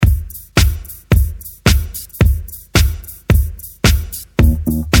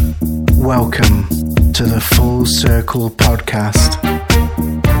Welcome to the Full Circle podcast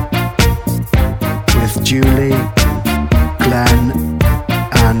with Julie, Glenn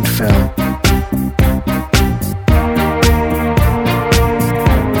and Phil.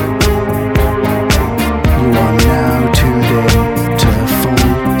 You are now tuned in to the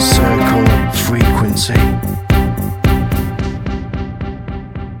Full Circle frequency.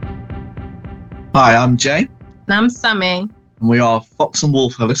 Hi, I'm Jay. And I'm Sammy. And we are Fox and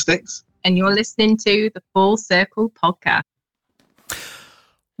Wolf Holistics. And you're listening to the Full Circle podcast.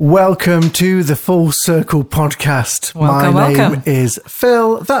 Welcome to the Full Circle podcast. My name is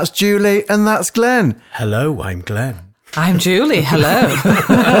Phil, that's Julie, and that's Glenn. Hello, I'm Glenn. I'm Julie, hello.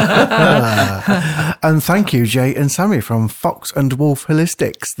 And thank you, Jay and Sammy from Fox and Wolf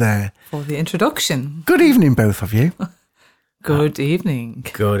Holistics there. For the introduction. Good evening, both of you. Good evening.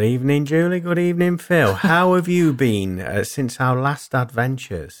 Good evening, Julie. Good evening, Phil. How have you been since our last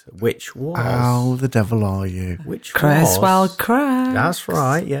adventures? Which was... How the devil are you? Which Cresswell was... Crag. That's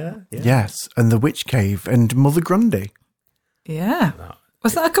right, yeah. Yes, and the Witch Cave and Mother Grundy. Yeah.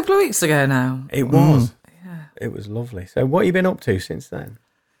 Was that a couple of weeks ago now? It was. Yeah. It was lovely. So what have you been up to since then?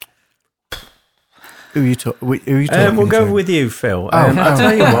 Who are you talking We'll go to? with you, Phil. I'll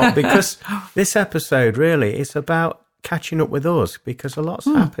tell you what, because this episode really is about catching up with us, because a lot's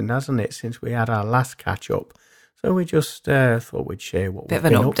happened, hasn't it, since we had our last catch up. So we just thought we'd share what we've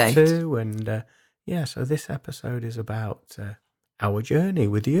been up to, and so this episode is about our journey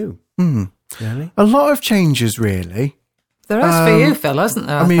with you. Really, a lot of changes, really. There is for you, Phil, isn't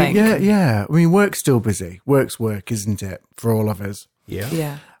there? I think. Yeah. I mean, work's still busy. Work's work, isn't it, for all of us?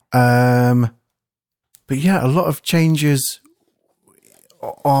 Yeah. But yeah, a lot of changes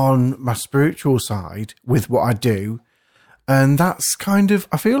on my spiritual side with what I do. And that's kind of,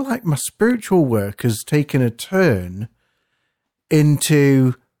 I feel like my spiritual work has taken a turn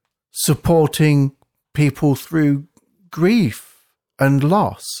into supporting people through grief and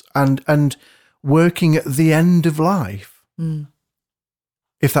loss and working at the end of life,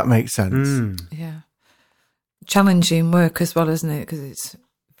 if that makes sense. Yeah. Challenging work as well, isn't it? Because it's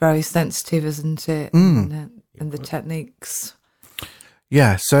very sensitive, isn't it? And the techniques.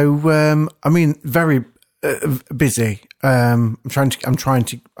 Yeah. So, I mean, very busy. I'm trying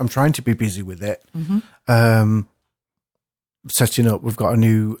to be busy with it. Setting up. We've got a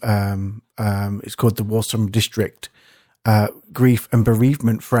new. It's called the Walsall District Grief and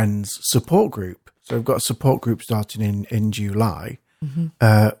Bereavement Friends Support Group. So we've got a support group starting in July,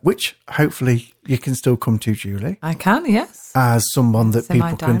 which hopefully you can still come to, Julie. I can, yes. As someone that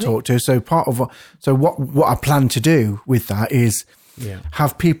people can talk to. So what I plan to do with that is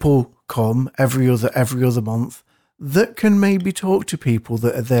have people come every other month that can maybe talk to people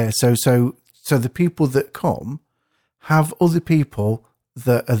that are there. So the people that come have other people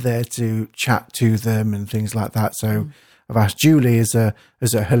that are there to chat to them and things like that. So I've asked Julie as a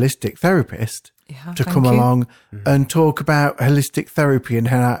holistic therapist to come along and talk about holistic therapy and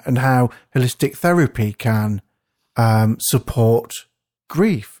how holistic therapy can support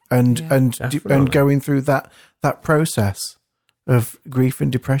grief and going through that process of grief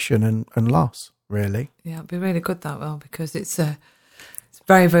and depression and loss, really. Yeah, it'd be really good that well, because it's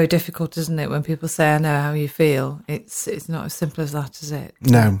very, very difficult, isn't it? When people say, I know how you feel, it's not as simple as that, is it?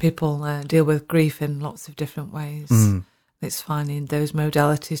 No. People deal with grief in lots of different ways. It's finding those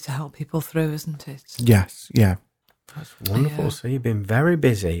modalities to help people through, isn't it? Yes, yeah. That's wonderful. So you've been very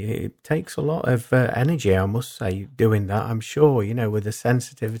busy. It takes a lot of energy, I must say, doing that, I'm sure, with the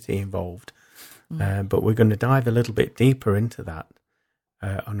sensitivity involved. But we're going to dive a little bit deeper into that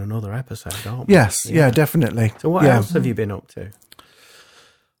on another episode, aren't we? Yes, yeah, definitely. So what else have you been up to?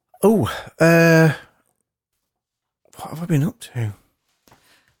 What have I been up to?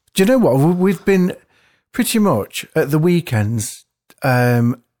 Do you know what? We've been pretty much at the weekends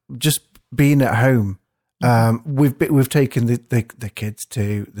just being at home. We've taken the kids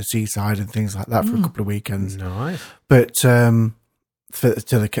to the seaside and things like that for a couple of weekends. Nice. But to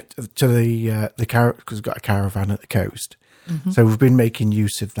the because we've got a caravan at the coast, so we've been making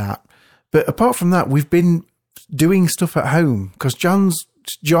use of that. But apart from that, we've been doing stuff at home because John's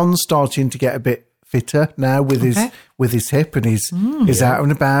starting to get a bit fitter now with his hip, and he's out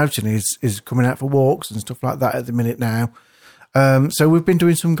and about and he's coming out for walks and stuff like that at the minute now. So we've been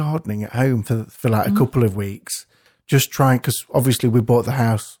doing some gardening at home for like a couple of weeks, just trying, because obviously we bought the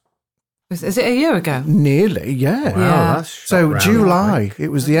house. Is it a year ago? Nearly, yeah. Wow, that's so July.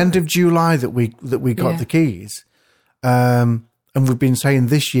 It was the end of July that we got the keys, and we've been saying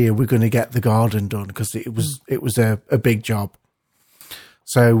this year we're going to get the garden done because it was a big job.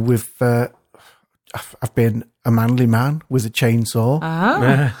 So we've I've been a manly man with a chainsaw.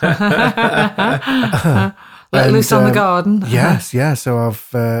 Let loose on the garden. Yes, yeah. So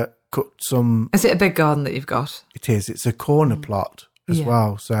I've cut some. Is it a big garden that you've got? It is. It's a corner plot as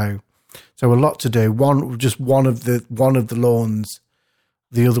well. So a lot to do. One of the lawns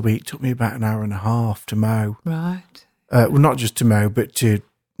the other week took me about an hour and a half to mow. Right. Well, not just to mow, but to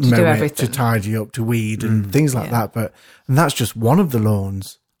mow do it, everything. to tidy up, to weed and things like that. And that's just one of the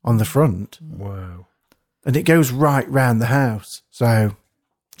lawns on the front. Whoa. And it goes right round the house. So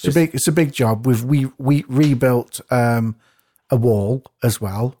it's a big job. We rebuilt a wall as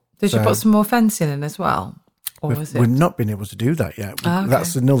well. Did you put some more fencing in as well? Or was it? We've not been able to do that yet. Okay.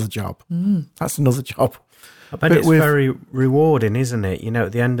 That's another job. That's another job. I bet it's very rewarding, isn't it? You know,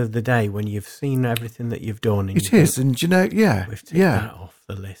 at the end of the day, when you've seen everything that you've done. And it is. And, we've ticked that off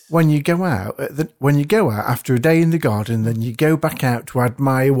the list. When you go out, after a day in the garden, then you go back out to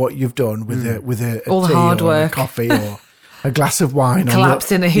admire what you've done with a all tea the hard or work. a coffee or a glass of wine.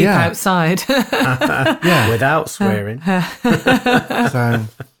 Collapsed in a heap outside. Without swearing.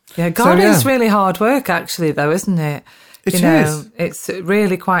 Gardening's really hard work, actually, though, isn't it? It is. It's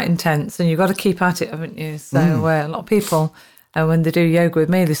really quite intense, and you've got to keep at it, haven't you? So a lot of people, when they do yoga with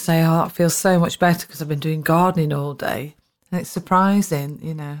me, they say, "Oh, that feels so much better because I've been doing gardening all day." And it's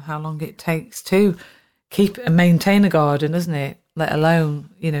surprising, how long it takes to keep and maintain a garden, isn't it? Let alone,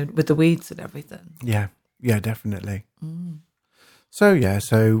 with the weeds and everything. Yeah, definitely.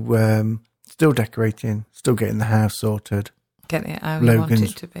 So still decorating, still getting the house sorted. Getting it how you want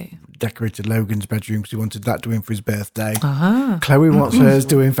it to be. Decorated Logan's bedroom because he wanted that doing for his birthday. Uh-huh. Chloe wants hers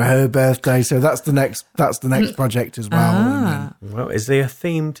doing for her birthday, so that's the next project as well. Ah. Well, is there a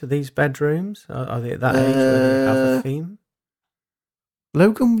theme to these bedrooms? Are they at that age where they have a theme?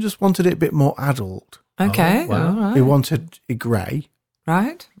 Logan just wanted it a bit more adult. Okay, wow. all right. He wanted it grey.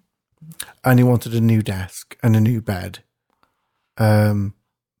 Right. And he wanted a new desk and a new bed. So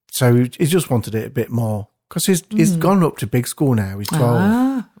he just wanted it a bit more. Because he's gone up to big school now. He's 12.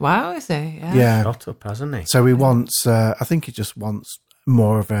 Ah, wow, is he? Yeah. Shot up, hasn't he? So he wants, I think he just wants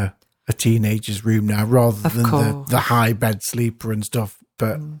more of a teenager's room now rather than the high bed sleeper and stuff.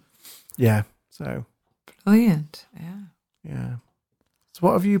 But yeah, so. Brilliant, Yeah. So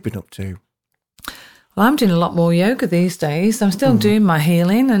what have you been up to? Well, I'm doing a lot more yoga these days. I'm still doing my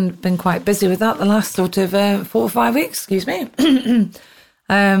healing and been quite busy with that the last sort of 4 or 5 weeks, excuse me.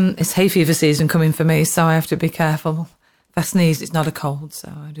 It's hay fever season coming for me, so I have to be careful. If I sneeze, it's not a cold, so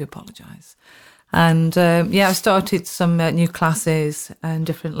I do apologise. And I've started some new classes and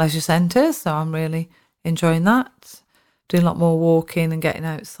different leisure centres, so I'm really enjoying that. Doing a lot more walking and getting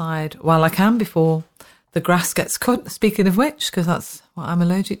outside while I can before the grass gets cut, speaking of which, because that's what I'm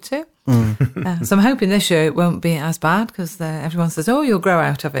allergic to. So I'm hoping this year it won't be as bad because everyone says, "Oh, you'll grow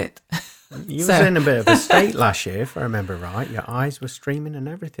out of it." You was in a bit of a state last year, if I remember right. Your eyes were streaming and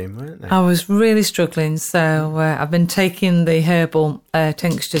everything, weren't they? I was really struggling, so I've been taking the herbal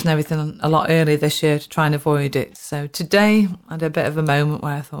tinctures and everything a lot earlier this year to try and avoid it. So today I had a bit of a moment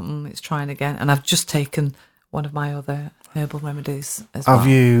where I thought, it's trying again, and I've just taken one of my other herbal remedies as well.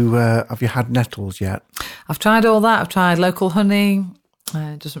 Have you had nettles yet? I've tried all that. I've tried local honey.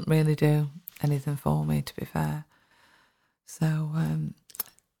 It doesn't really do anything for me, to be fair. So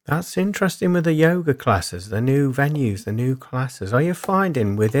that's interesting with the yoga classes, the new venues, the new classes. Are you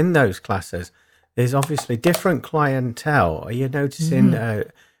finding within those classes, there's obviously different clientele? Are you noticing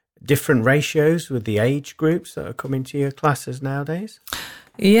different ratios with the age groups that are coming to your classes nowadays?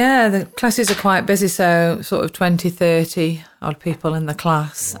 Yeah, the classes are quite busy, so sort of 20, 30 odd people in the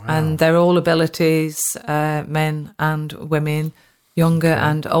class. Wow. And they're all abilities, men and women, younger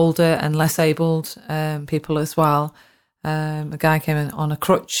and older and less abled people as well. A guy came in on a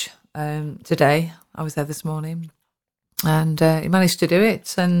crutch today. I was there this morning, and he managed to do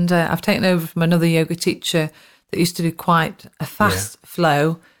it. And I've taken over from another yoga teacher that used to do quite a fast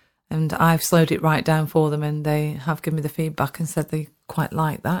flow, and I've slowed it right down for them, and they have given me the feedback and said they quite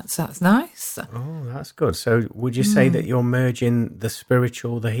like that, so that's nice. Oh, that's good. So would you say that you're merging the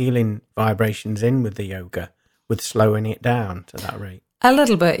spiritual, the healing vibrations in with the yoga, with slowing it down to that rate? A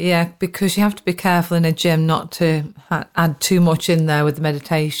little bit, yeah, because you have to be careful in a gym not to add too much in there with the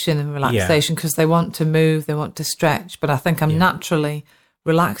meditation and relaxation, because they want to move, they want to stretch, but I think I'm naturally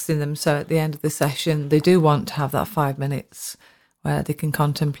relaxing them, so at the end of the session they do want to have that 5 minutes where they can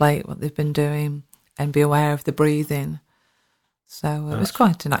contemplate what they've been doing and be aware of the breathing. So it was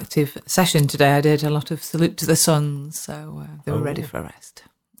quite an active session today. I did a lot of salute to the sun, so they were ready for a rest.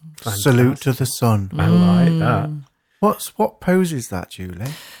 Fantastic. Salute to the sun. I like that. What pose is that,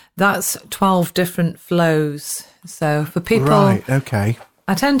 Julie? That's 12 different flows. So for people, right, okay,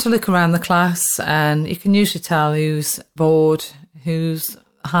 I tend to look around the class, and you can usually tell who's bored, who's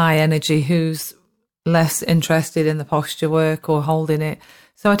high energy, who's less interested in the posture work or holding it.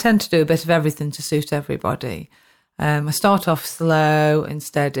 So I tend to do a bit of everything to suit everybody. I start off slow and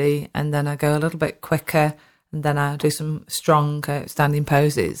steady, and then I go a little bit quicker, and then I do some strong standing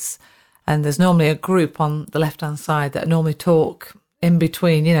poses. And there's normally a group on the left-hand side that normally talk in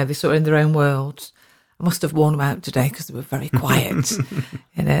between, you know, they're sort of in their own world. I must have worn them out today because they were very quiet.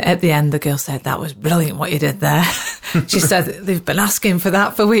 At the end, the girl said, "That was brilliant what you did there." She said, "They've been asking for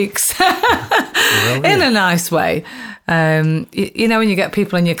that for weeks." In a nice way. You know, when you get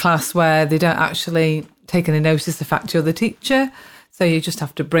people in your class where they don't actually take any notice the fact you're the teacher, so you just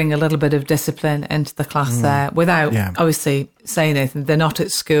have to bring a little bit of discipline into the class there without obviously saying anything. They're not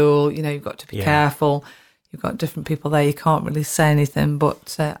at school, you know, you've got to be careful. You've got different people there, you can't really say anything,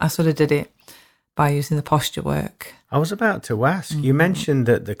 but I sort of did it by using the posture work. I was about to ask, you mentioned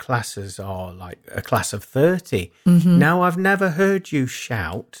that the classes are like a class of 30. Now, I've never heard you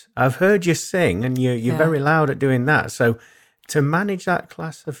shout. I've heard you sing, and you're very loud at doing that. So to manage that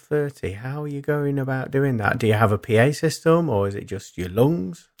class of 30, how are you going about doing that? Do you have a PA system, or is it just your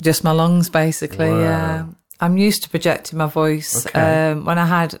lungs? Just my lungs, basically, yeah. I'm used to projecting my voice. Okay. When I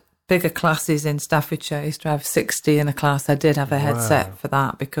had bigger classes in Staffordshire, I used to have 60 in a class. I did have a headset for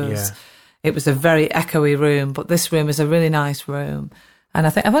that because it was a very echoey room, but this room is a really nice room. And I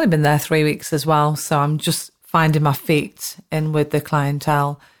think I've only been there 3 weeks as well, so I'm just finding my feet in with the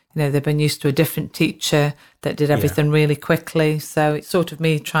clientele. You know, they've been used to a different teacher that did everything really quickly, so it's sort of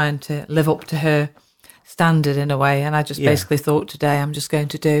me trying to live up to her standard in a way. And I just basically thought today I'm just going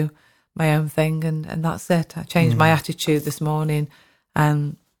to do my own thing, and that's it. I changed my attitude this morning,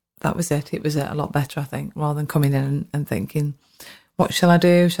 and that was it. It was a lot better, I think, rather than coming in and thinking, what shall I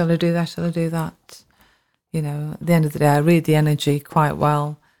do? Shall I do that? Shall I do that? You know, at the end of the day, I read the energy quite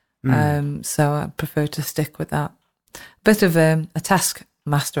well. So I prefer to stick with that. Bit of a task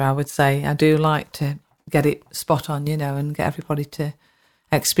master, I would say. I do like to get it spot on, you know, and get everybody to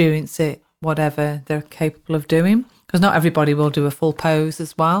experience it, whatever they're capable of doing. Because not everybody will do a full pose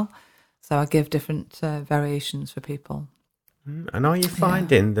as well. So I give different variations for people. And are you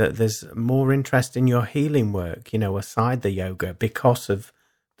finding that there's more interest in your healing work, you know, aside the yoga, because of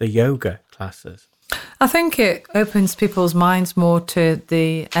the yoga classes? I think it opens people's minds more to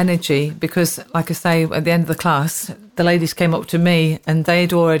the energy because, like I say, at the end of the class, the ladies came up to me and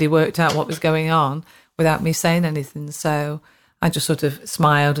they'd already worked out what was going on without me saying anything. So I just sort of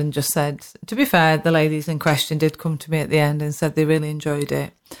smiled and just said, to be fair, the ladies in question did come to me at the end and said they really enjoyed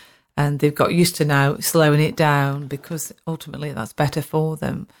it. And they've got used to now slowing it down because ultimately that's better for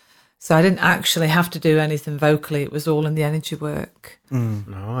them. So I didn't actually have to do anything vocally. It was all in the energy work.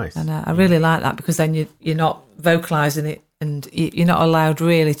 Nice. And I really like that because then you're not vocalising it and you're not allowed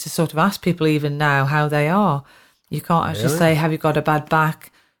really to sort of ask people even now how they are. You can't actually say, have you got a bad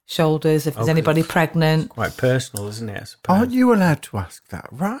back, shoulders, if there's anybody pregnant. It's quite personal, isn't it, I suppose? Aren't you allowed to ask that?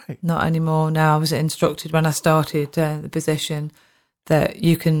 Right. Not anymore. Now, I was instructed when I started the position that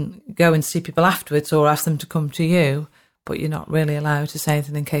you can go and see people afterwards or ask them to come to you, but you're not really allowed to say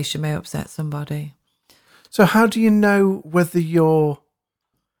anything in case you may upset somebody. So how do you know whether you're...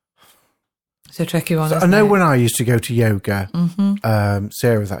 It's a tricky one, I know when I used to go to yoga,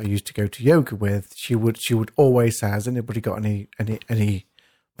 Sarah that I used to go to yoga with, she would always say, has anybody got any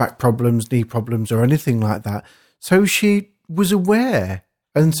back problems, knee problems or anything like that? So she was aware.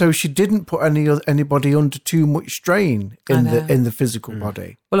 And so she didn't put anybody under too much strain in the physical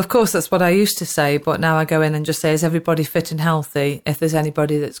body. Well, of course, that's what I used to say, but now I go in and just say, is everybody fit and healthy? If there's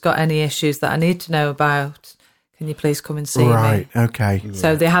anybody that's got any issues that I need to know about, can you please come and see me? Right, okay.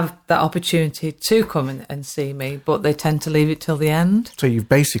 So they have that opportunity to come and see me, but they tend to leave it till the end. So you've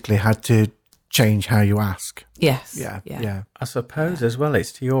basically had to change how you ask. Yes. Yeah. I suppose as well,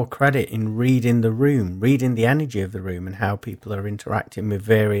 it's to your credit in reading the room, reading the energy of the room and how people are interacting with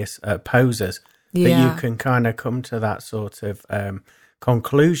various poses that you can kind of come to that sort of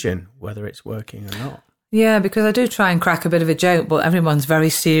conclusion, whether it's working or not. Yeah, because I do try and crack a bit of a joke, but everyone's very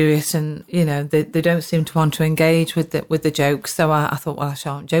serious and, you know, they don't seem to want to engage with the jokes. So I thought, well, I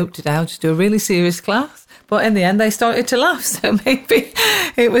shan't joke today. I'll just do a really serious class. But in the end, they started to laugh. So maybe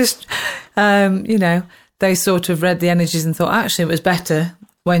it was, you know, they sort of read the energies and thought, actually, it was better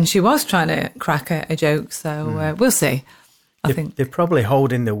when she was trying to crack a joke. So we'll see. I think they're probably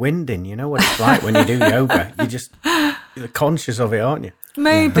holding the wind in. You know what it's like when you do yoga. You're conscious of it, aren't you?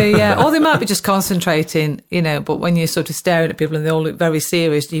 Maybe, yeah. Or they might be just concentrating, you know, but when you're sort of staring at people and they all look very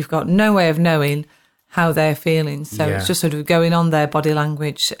serious, you've got no way of knowing how they're feeling. So it's just sort of going on their body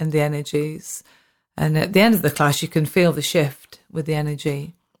language and the energies. And at the end of the class, you can feel the shift with the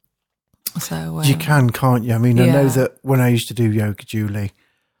energy. So you can't you? I mean, I know that when I used to do yoga, Julie,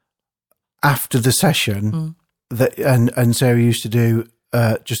 after the session, that and Sarah used to do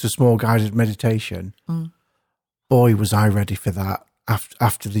just a small guided meditation. Boy, was I ready for that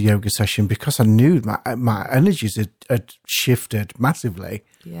after the yoga session, because I knew my energies had shifted massively.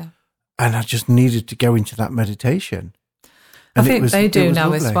 Yeah. And I just needed to go into that meditation. And I think they do now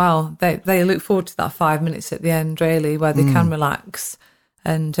lovely. as well. They look forward to that 5 minutes at the end, really, where they can relax.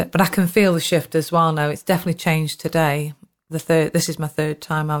 And but I can feel the shift as well now. It's definitely changed today. This is my third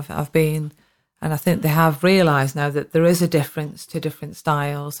time I've been, and I think they have realised now that there is a difference to different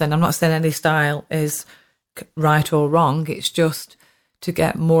styles. And I'm not saying any style is right or wrong. It's just to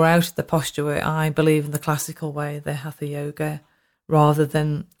get more out of the posture where I believe in the classical way, the hatha yoga, rather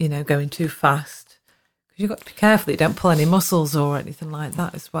than, going too fast. Because you've got to be careful you don't pull any muscles or anything like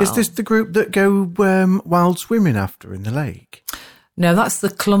that as well. Is this the group that go wild swimming after in the lake? No, that's the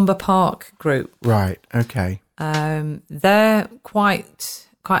Clumber Park group. Right, okay. They're quite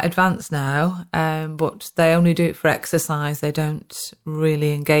advanced now, but they only do it for exercise. They don't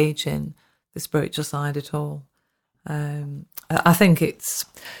really engage in the spiritual side at all. I think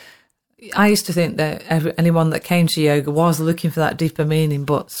I used to think that anyone that came to yoga was looking for that deeper meaning,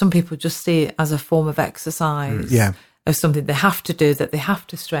 but some people just see it as a form of exercise, as something they have to do, that they have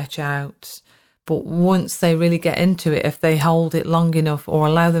to stretch out. But once they really get into it, if they hold it long enough or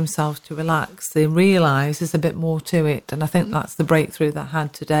allow themselves to relax, they realise there's a bit more to it. And I think that's the breakthrough that I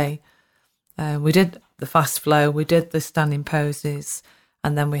had today. We did the fast flow, we did the standing poses,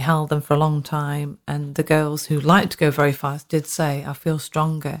 and then we held them for a long time. And the girls who like to go very fast did say, I feel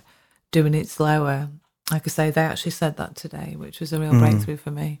stronger doing it slower. Like I say, they actually said that today, which was a real breakthrough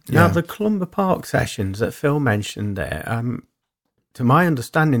for me. Now, the Clumber Park sessions that Phil mentioned there, to my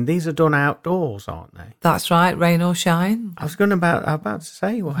understanding, these are done outdoors, aren't they? That's right, rain or shine. I was about to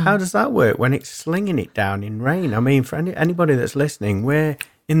say, well, how does that work when it's slinging it down in rain? I mean, for anybody that's listening, we're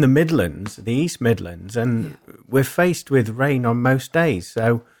in the Midlands, the East Midlands, and we're faced with rain on most days.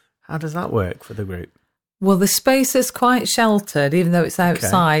 So how does that work for the group? Well, the space is quite sheltered, even though it's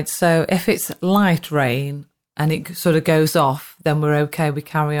outside. Okay. So if it's light rain and it sort of goes off, then we're okay. We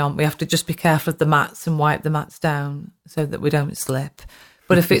carry on. We have to just be careful of the mats and wipe the mats down so that we don't slip.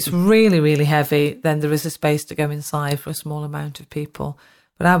 But if it's really, really heavy, then there is a space to go inside for a small amount of people.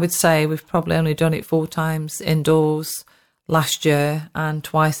 But I would say we've probably only done it 4 times indoors last year and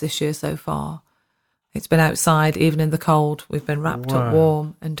twice this year so far. It's been outside, even in the cold. We've been wrapped up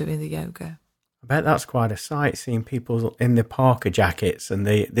warm and doing the yoga. I bet that's quite a sight, seeing people in the parka jackets and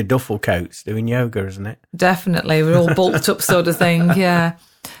the duffel coats doing yoga, isn't it? Definitely. We're all bulked up sort of thing, yeah.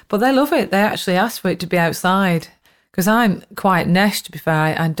 But they love it. They actually ask for it to be outside. Because I'm quite nesh, to be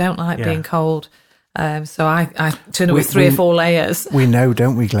fair. I don't like being cold. So I turn up with 3 or 4 layers. We know,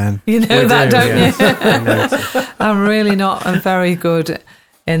 don't we, Glenn? You know that, don't you? I'm really not very good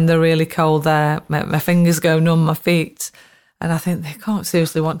in the really cold there. My fingers go numb, my feet. And I think they can't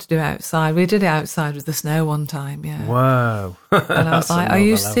seriously want to do it outside. We did it outside with the snow one time, yeah. Whoa. And I was like, are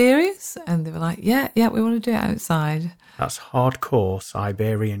you serious? And they were like, yeah, we want to do it outside. That's hardcore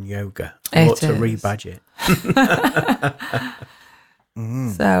Siberian yoga. I ought to rebadge it.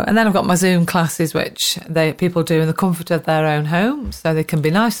 So, and then I've got my Zoom classes, which people do in the comfort of their own home. So they can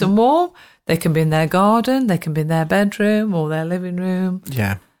be nice and warm. They can be in their garden. They can be in their bedroom or their living room.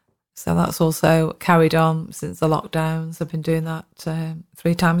 Yeah. So that's also carried on since the lockdowns. I've been doing that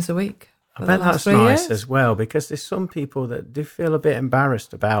 3 times a week. I bet that's nice as well, because there's some people that do feel a bit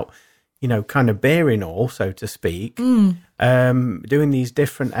embarrassed about, kind of bearing all, so to speak, doing these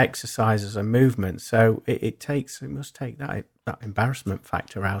different exercises and movements. So it must take that embarrassment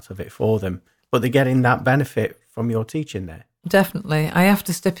factor out of it for them. But they're getting that benefit from your teaching there. Definitely. I have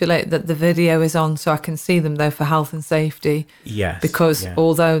to stipulate that the video is on so I can see them, though, for health and safety. Yes. Because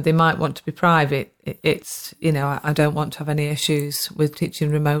although they might want to be private, it's, I don't want to have any issues with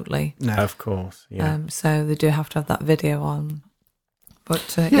teaching remotely. No, of course. Yeah. So they do have to have that video on. But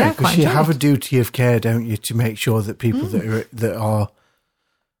because you have a duty of care, don't you, to make sure that people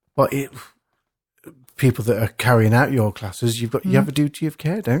people that are carrying out your classes, you have a duty of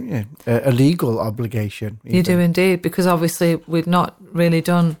care, don't you? A legal obligation. Even. You do indeed, because obviously we've not really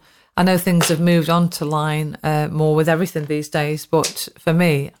done. I know things have moved on to line more with everything these days, but for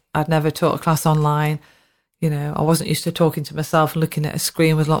me, I'd never taught a class online. I wasn't used to talking to myself and looking at a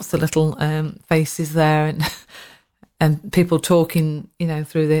screen with lots of little faces there and people talking,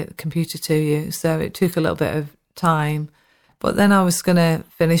 through the computer to you. So it took a little bit of time. But then I was going to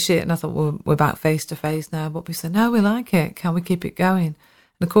finish it and I thought, well, we're back face to face now. But we said, no, we like it. Can we keep it going?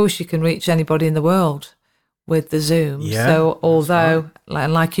 And of course, you can reach anybody in the world with the Zoom. Yeah, so although,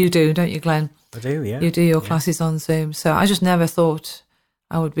 like you do, don't you, Glenn? I do, yeah. You do your classes on Zoom. So I just never thought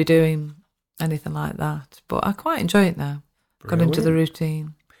I would be doing anything like that. But I quite enjoy it now. Got into the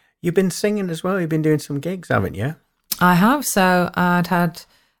routine. You've been singing as well. You've been doing some gigs, haven't you? I have. So I'd had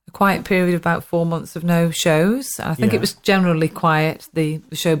a quiet period of about 4 months of no shows. I think it was generally quiet, the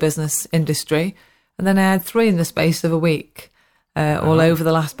show business industry. And then I had 3 in the space of a week, all over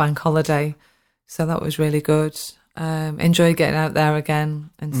the last bank holiday. So that was really good. Enjoyed getting out there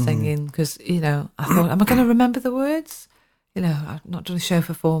again and singing because, I thought, am I going to remember the words? I've not done a show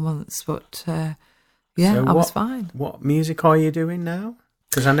for 4 months, but I was fine. What music are you doing now?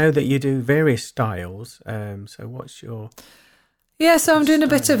 Because I know that you do various styles. So what's your... Yeah, so I'm doing a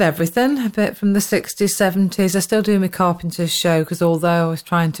bit of everything, a bit from the 60s, 70s. I still do my Carpenter's show because although I was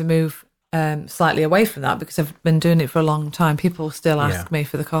trying to move slightly away from that because I've been doing it for a long time, people still ask me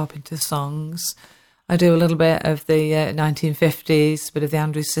for the Carpenter's songs. I do a little bit of the 1950s, a bit of the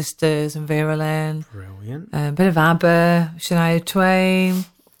Andrews Sisters and Vera Lynn. Brilliant. A bit of ABBA, Shania Twain.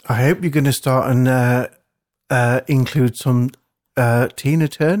 I hope you're going to start and include some Tina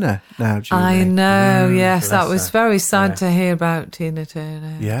Turner now, Julie. I know, yes. That was her. very sad to hear about Tina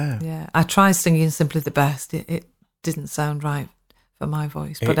Turner. Yeah. I tried singing Simply the Best. It didn't sound right for my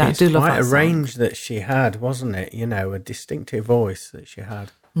voice, but I do love that It's quite a song. range that she had, wasn't it? A distinctive voice that she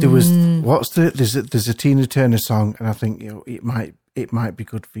had. There was there's a Tina Turner song, and I think it might be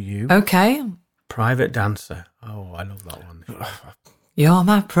good for you. Okay. Private Dancer. Oh, I love that one. You're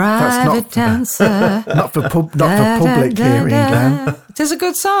my private dancer. Not for public hearing, Glenn. It is a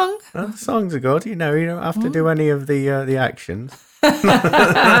good song. Well, the songs are good. You don't have to do any of the actions.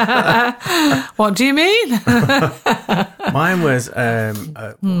 What do you mean? Mine was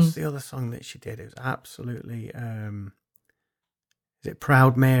what's the other song that she did? It was absolutely is it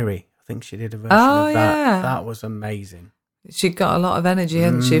Proud Mary? I think she did a version of that. Yeah. That was amazing. She got a lot of energy,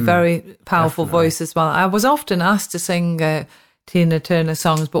 hadn't she? Very powerful voice as well. I was often asked to sing Tina Turner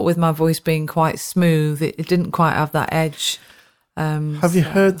songs, but with my voice being quite smooth, it didn't quite have that edge. Have you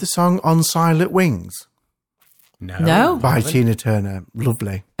heard the song On Silent Wings? No. By Tina Turner.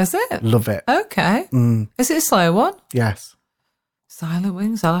 Lovely. Is it? Love it. Okay. Is it a slow one? Yes. Silent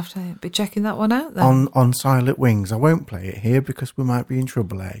Wings. I'll have to be checking that one out then. On Silent Wings. I won't play it here because we might be in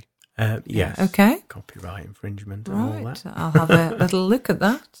trouble, eh? Yes. Okay. Copyright infringement and all Right. that. I'll have a little look at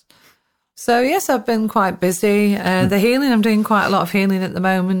that. So, yes, I've been quite busy. The healing, I'm doing quite a lot of healing at the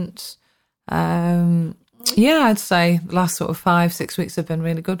moment. I'd say the last sort of 5-6 weeks have been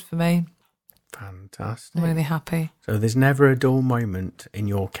really good for me. Fantastic. I'm really happy. So there's never a dull moment in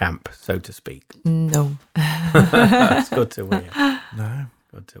your camp, so to speak. No. That's good to hear. No.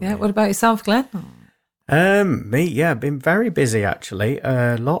 Good to Yeah, hear. what about yourself, Glenn? Been very busy actually.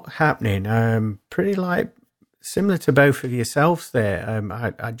 A lot happening. Pretty similar to both of yourselves there.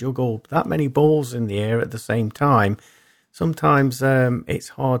 I juggle that many balls in the air at the same time. Sometimes it's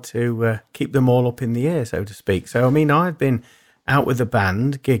hard to keep them all up in the air, so to speak. So, I've been out with the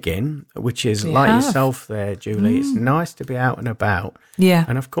band gigging, which is like yourself there, Julie. It's nice to be out and about. Yeah.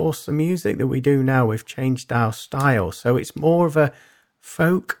 And of course, the music that we do now, we've changed our style. So it's more of a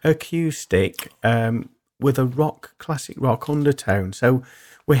folk acoustic with a classic rock undertone. So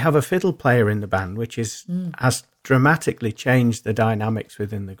we have a fiddle player in the band, which has dramatically changed the dynamics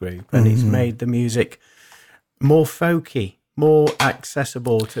within the group. And it's made the music more folky, more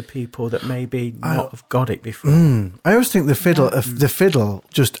accessible to people that maybe not have got it before. I always think the fiddle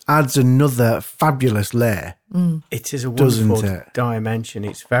just adds another fabulous layer. It is a wonderful Doesn't it? dimension.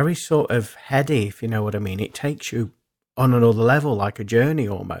 It's very sort of heady, if you know what I mean. It takes you on another level, like a journey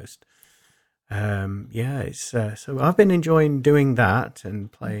almost. So I've been enjoying doing that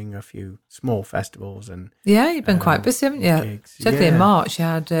and playing a few small festivals and Yeah, you've been quite busy, haven't you? gigs. Particularly in Yeah. March, you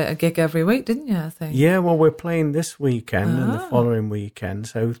had a gig every week, didn't you, I think? Yeah, well, we're playing this weekend and the following weekend,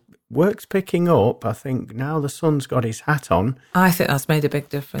 so work's picking up. I think now the sun's got his hat on, I think that's made a big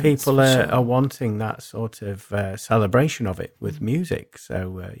difference. people for sure. are wanting that sort of celebration of it with music. So,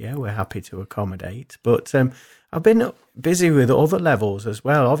 we're happy to accommodate. But I've been busy with other levels as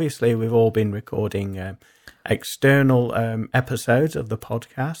well. Obviously, we've all been recording external episodes of the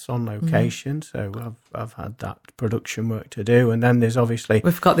podcast on location. So I've had that production work to do. And then there's obviously...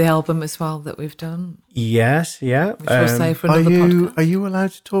 We've got the album as well that we've done, Yes, yeah. which we'll save for Are another podcast. you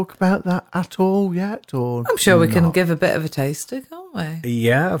allowed to talk about that at all yet? Or I'm sure we can not? give a bit of a taster, can't we?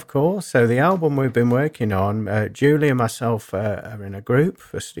 Yeah, of course. So the album we've been working on, Julie and myself are in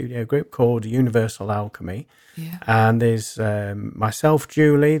a studio group called Universal Alchemy. Yeah. And there's myself,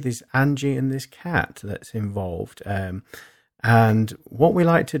 Julie, there's Angie and there's Kat that's involved. And what we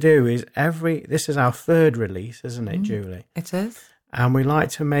like to do is this is our third release, isn't it, Julie? It is. And we like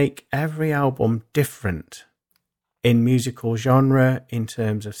to make every album different in musical genre, in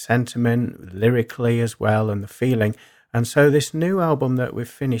terms of sentiment, lyrically as well, and the feeling. And so this new album that we've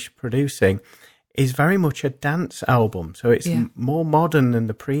finished producing is very much a dance album. So it's more modern than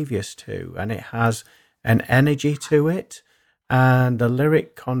the previous two, and it has an energy to it. And the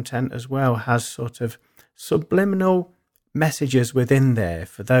lyric content as well has sort of subliminal messages within there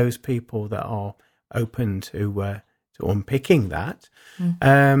for those people that are open to unpicking that.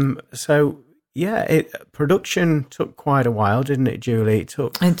 Production took quite a while, didn't it, Julie? It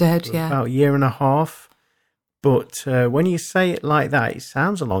did, about a year and a half. But when you say it like that, it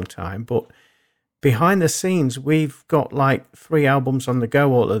sounds a long time. But behind the scenes, we've got like 3 albums on the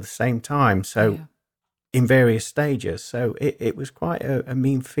go all at the same time. So in various stages. So it was quite a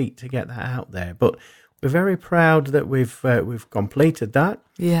mean feat to get that out there. But we're very proud that we've completed that.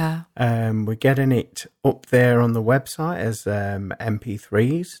 Yeah. We're getting it up there on the website as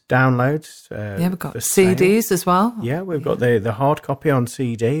MP3s, downloads. We've got CDs as well. Yeah, we've got the hard copy on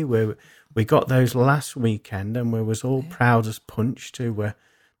CD. We got those last weekend, and we was all proud as punch to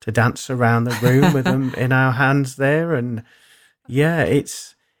dance around the room with them in our hands there. And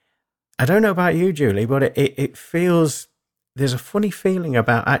I don't know about you, Julie, but it feels, there's a funny feeling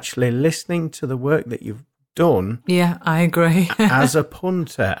about actually listening to the work that you've done. Yeah, I agree. As a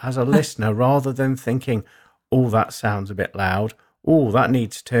punter, as a listener, rather than thinking, oh, that sounds a bit loud. Oh, that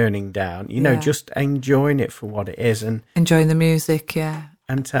needs turning down. Just enjoying it for what it is. And enjoying the music, yeah.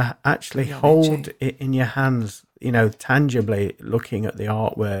 And to actually hold it in your hands, tangibly looking at the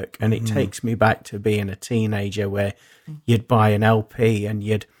artwork. And it takes me back to being a teenager where you'd buy an LP and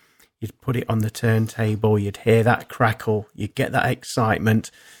you'd put it on the turntable, you'd hear that crackle, you'd get that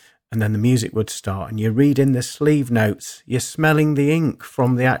excitement, and then the music would start, and you're reading the sleeve notes, you're smelling the ink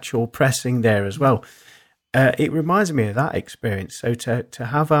from the actual pressing there as well. It reminds me of that experience. So to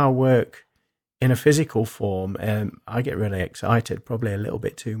have our work in a physical form, I get really excited, probably a little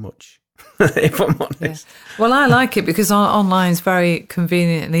bit too much, if I'm honest. Yeah. Well, I like it because online is very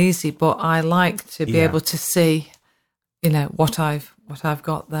convenient and easy, but I like to be able to see, what I've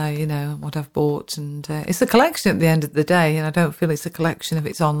got there, what I've bought. And it's a collection at the end of the day, and I don't feel it's a collection if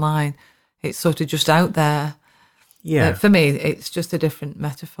it's online. It's sort of just out there. Yeah. For me, it's just a different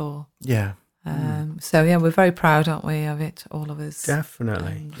metaphor. Yeah. We're very proud, aren't we, of it, all of us?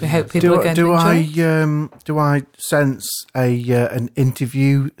 Definitely. We hope people are going to enjoy it. Do I sense an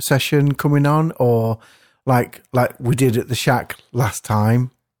interview session coming on, or like we did at the Shack last time?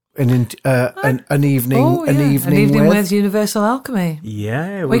 An evening with Universal Alchemy.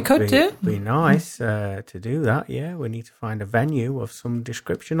 Yeah, we could do. It'd be nice to do that. Yeah, we need to find a venue of some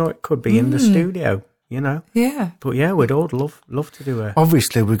description, or it could be in the studio. Yeah. But we'd all love to do a.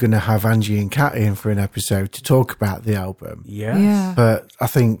 Obviously, we're going to have Angie and Kat in for an episode to talk about the album. Yes. Yeah. But I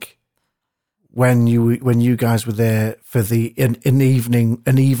think when you guys were there for an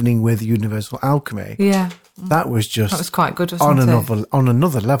evening with Universal Alchemy. Yeah. That was quite good, wasn't it? On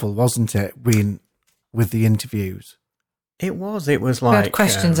another level, wasn't it? Being with the interviews. It was like... We had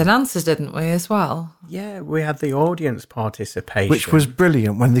questions and answers, didn't we, as well? Yeah, we had the audience participation. Which was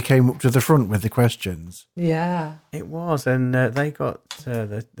brilliant when they came up to the front with the questions. Yeah. It was, and they got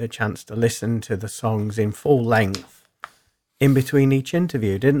the chance to listen to the songs in full length in between each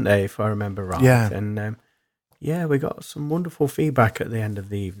interview, didn't they, if I remember right? Yeah. And, we got some wonderful feedback at the end of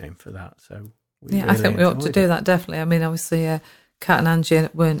the evening for that, so... I think we ought to do that, definitely. I mean, obviously, Kat and Angie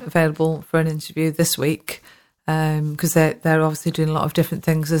weren't available for an interview this week because they're obviously doing a lot of different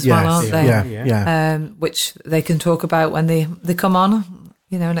things as well, aren't they? Yeah. Which they can talk about when they come on,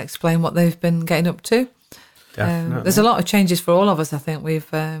 and explain what they've been getting up to. Definitely. There's a lot of changes for all of us, I think. We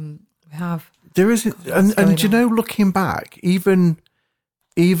have. There isn't, and looking back, even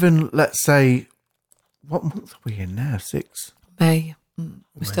let's say, what month are we in now? 6 May.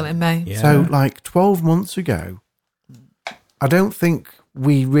 We're still in May. Yeah. So, 12 months ago, I don't think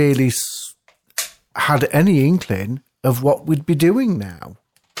we really had any inkling of what we'd be doing now.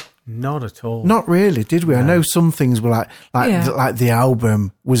 Not at all. Not really, did we? No. I know some things were like the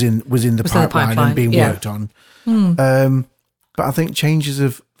album was in the pipeline and being worked on. But I think changes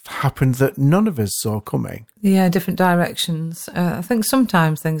have happened that none of us saw coming. Yeah, different directions. I think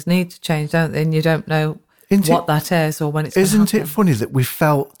sometimes things need to change, don't they? And you don't know what that is or when it's going to happen. Isn't it funny that we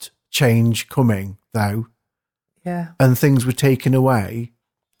felt change coming, though? Yeah. And things were taken away.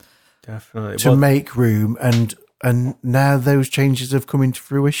 Definitely. To make room, and now those changes have come into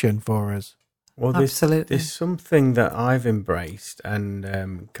fruition for us. Well, absolutely. There's something that I've embraced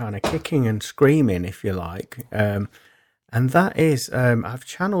and kind of kicking and screaming, if you like. And And that is, I've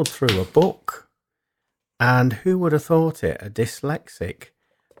channeled through a book. And who would have thought it? A dyslexic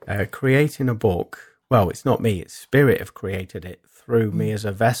creating a book. Well, it's not me, it's Spirit have created it through me as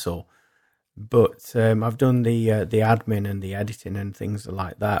a vessel. But I've done the admin and the editing and things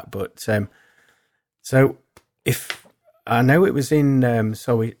like that. But so if I know it was in,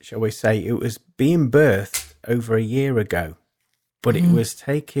 shall we say, it was being birthed over a year ago, but it was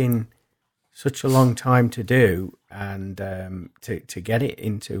taking such a long time to do and to get it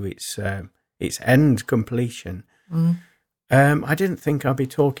into its end completion. I didn't think I'd be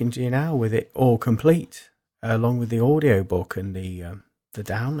talking to you now with it all complete, along with the audio book and the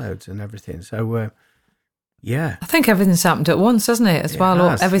downloads and everything. So, yeah. I think everything's happened at once, hasn't it? As well,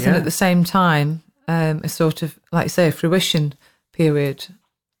 has, everything at the same time. Is sort of, like you say, a fruition period.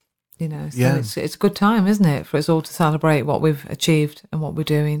 You know, so it's a good time, isn't it, for us all to celebrate what we've achieved and what we're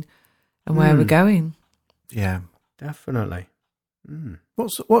doing and where we're going. Yeah, definitely.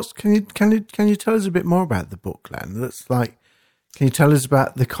 What's can you tell us a bit more about the book, Glenn? That's like, can you tell us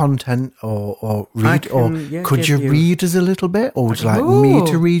about the content or read could you read us a little bit, or would you like me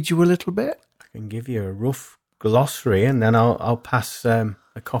to read you a little bit? I can give you a rough glossary and then I'll pass a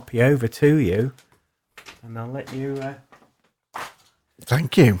copy over to you and I'll let you.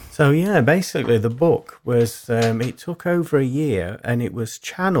 Thank you. So yeah, basically the book was it took over a year and it was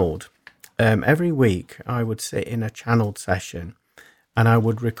channeled. Every week I would sit in a channeled session and I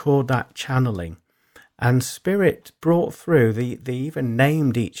would record that channeling. And Spirit brought through, they even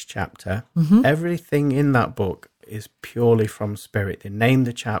named each chapter. Everything in that book is purely from Spirit. They named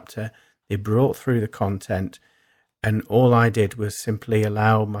the chapter, they brought through the content, and all I did was simply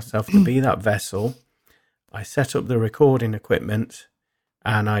allow myself to be that vessel. I set up the recording equipment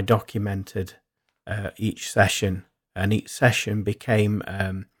and I documented each session. And each session became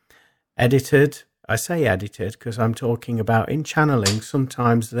edited. I say edited because I'm talking about in channeling,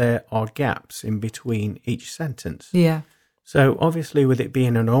 sometimes there are gaps in between each sentence. Yeah. So obviously with it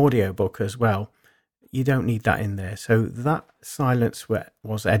being an audio book as well, you don't need that in there. So that silence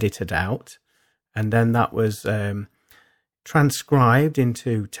was edited out, and then that was transcribed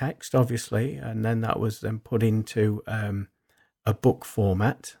into text, obviously, and then that was then put into a book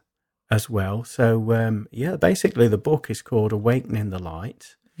format as well. So, basically the book is called Awakening the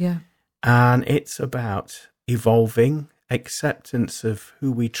Light. Yeah. And it's about evolving, acceptance of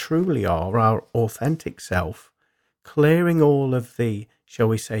who we truly are, our authentic self, clearing all of the, shall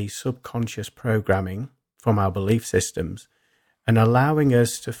we say, subconscious programming from our belief systems, and allowing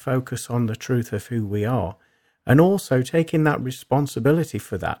us to focus on the truth of who we are, and also taking that responsibility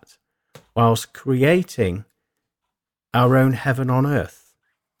for that, whilst creating our own heaven on earth.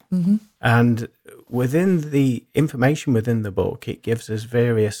 And within the information within the book, it gives us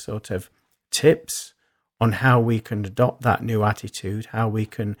various sort of tips on how we can adopt that new attitude, how we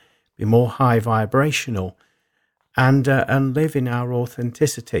can be more high vibrational and live in our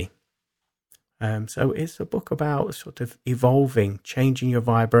authenticity. So it's a book about sort of evolving, changing your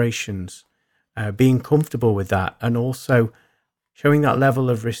vibrations, being comfortable with that, and also showing that level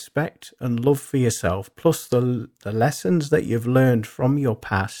of respect and love for yourself, plus the lessons that you've learned from your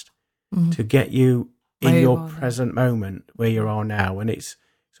past to get you in your present moment where you are now. And it's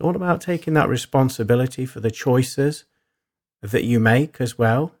all about taking that responsibility for the choices that you make as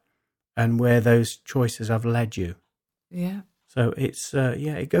well, and where those choices have led you. Yeah. So it's,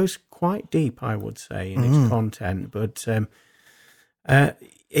 it goes quite deep, I would say, in its content, but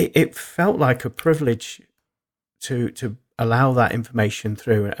it felt like a privilege to allow that information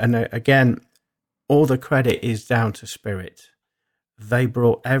through. And again, all the credit is down to Spirit. They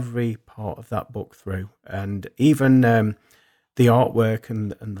brought every part of that book through, and even the artwork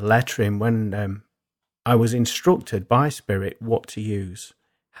and the lettering, when I was instructed by Spirit what to use,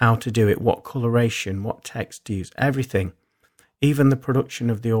 how to do it, what coloration, what text to use, everything. Even the production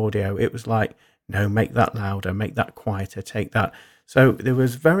of the audio, it was like, no, make that louder, make that quieter, take that. So there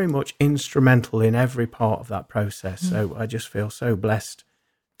was very much instrumental in every part of that process. So I just feel so blessed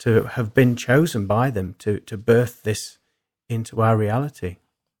to have been chosen by them to birth this into our reality.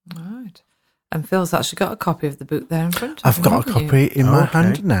 Right. And Phil's actually got a copy of the book there in front of I've him. got a copy in my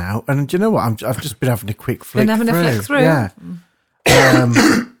hand now. And do you know what? I've just been having a quick flick through. A flick through? Yeah. And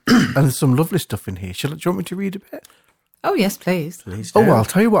there's some lovely stuff in here. Do you want me to read a bit? Oh, yes, please. Please do. Oh, well, I'll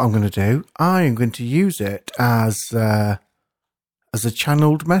tell you what I'm going to do. I am going to use it as a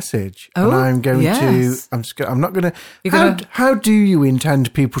channeled message. Oh, and I'm going yes. to, I'm not going to, how do you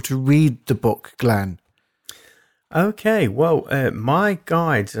intend people to read the book, Glenn? Okay, well, my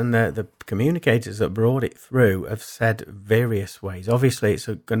guides and the communicators that brought it through have said various ways. Obviously, it's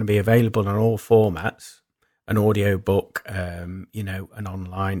going to be available in all formats, an audio book, an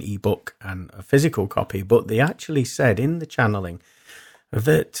online ebook and a physical copy, but they actually said in the channeling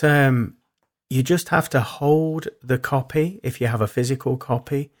that you just have to hold the copy if you have a physical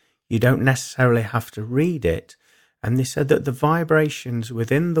copy. You don't necessarily have to read it. And they said that the vibrations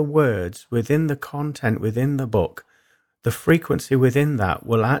within the words, within the content, within the book, the frequency within that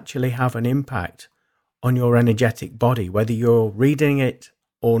will actually have an impact on your energetic body, whether you're reading it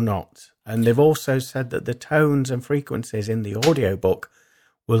or not. And they've also said that the tones and frequencies in the audiobook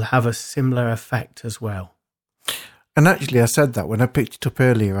will have a similar effect as well. And actually, I said that when I picked it up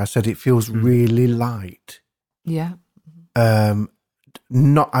earlier. I said it feels really light. Yeah.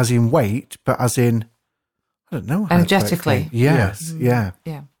 Not as in weight, but as in, I don't know. Energetically. Yes, yeah.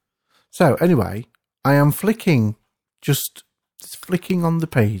 So anyway, I am flicking on the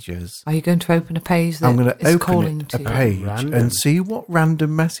pages. Are you going to open a page that I'm going to calling open to a page Random. and see what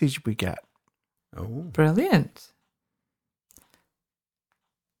random message we get. Oh, Brilliant.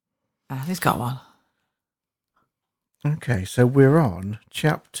 He's got one. Okay, so we're on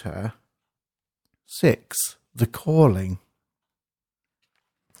chapter 6, The Calling.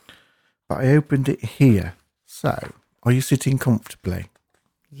 But I opened it here. So, are you sitting comfortably?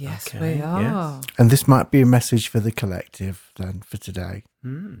 Yes, Okay, we are. yes. And this might be a message for the collective then for today.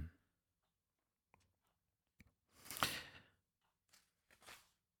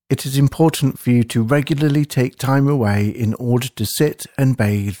 It is important for you to regularly take time away in order to sit and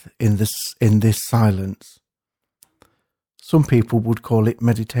bathe in this silence. Some people would call it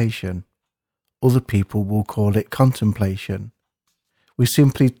meditation. Other people will call it contemplation. We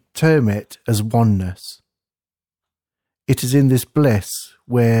simply term it as oneness. It is in this bliss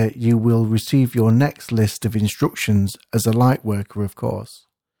where you will receive your next list of instructions as a light worker, of course.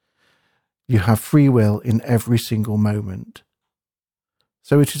 You have free will in every single moment.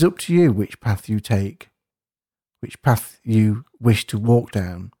 So it is up to you which path you take, which path you wish to walk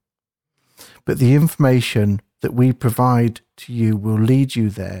down. But the information that we provide to you will lead you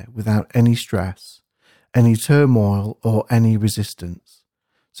there without any stress, any turmoil, or any resistance.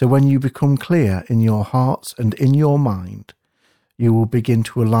 So when you become clear in your hearts and in your mind, you will begin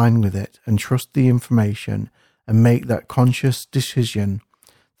to align with it and trust the information and make that conscious decision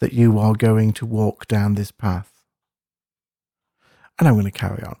that you are going to walk down this path. And I'm going to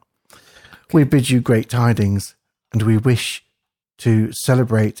carry on. We bid you great tidings, and we wish to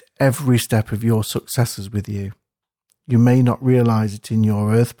celebrate every step of your successes with you. You may not realize it in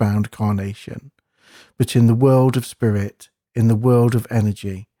your earthbound carnation, but in the world of spirit, in the world of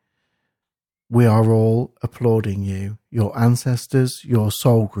energy, we are all applauding you, your ancestors, your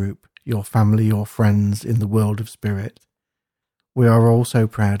soul group, your family, your friends in the world of spirit. We are all so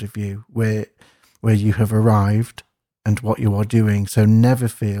proud of you, where you have arrived and what you are doing, so never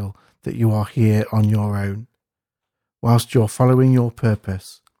feel that you are here on your own. Whilst you're following your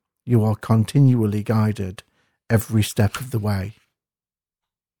purpose, you are continually guided every step of the way.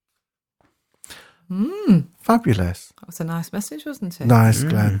 Fabulous. That was a nice message, wasn't it? Nice,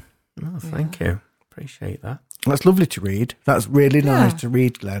 Glenn. Oh, thank you. Appreciate that. That's lovely to read. That's really nice to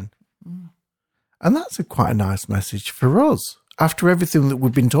read, Glenn. And that's quite a nice message for us. After everything that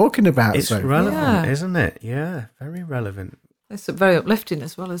we've been talking about. It's relevant, isn't it? Yeah, very relevant. It's very uplifting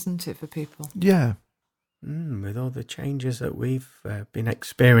as well, isn't it, for people? Yeah. With all the changes that we've been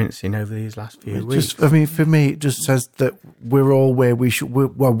experiencing over these last few weeks. For me, it just says that we're all where we should.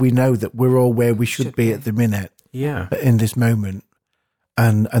 We know that we're all where we should be at the minute. Yeah. In this moment,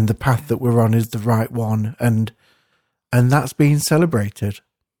 and the path that we're on is the right one, and that's being celebrated.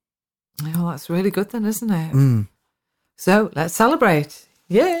 Oh, that's really good then, isn't it? So let's celebrate!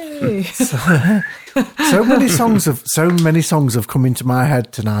 Yay! so many songs have come into my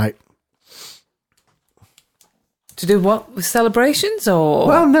head tonight. To do what, with celebrations or?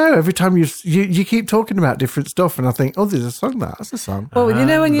 Well, no. Every time you keep talking about different stuff, and I think, oh, there's a song that's a song. Well, you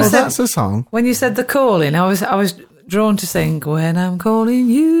know when you said that's a song. When you said the calling, I was drawn to sing "When I'm Calling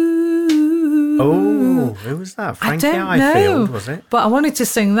You." Oh, who was that? Frankie I don't Ifield, know, was it? but I wanted to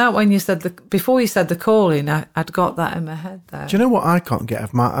sing that when you said before you said the calling. I'd got that in my head there. Do you know what I can't get out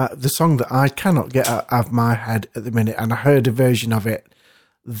of my the song that I cannot get out of my head at the minute? And I heard a version of it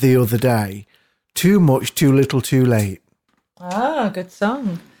the other day. Too much, too little, too late. Ah, good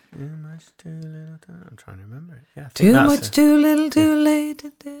song. Too much, too little. I'm trying to remember it. Yeah, too much, too little, too late.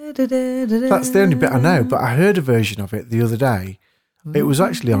 That's the only bit I know. But I heard a version of it the other day. It was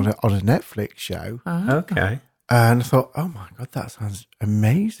actually on a Netflix show. Okay. And I thought, oh my God, that sounds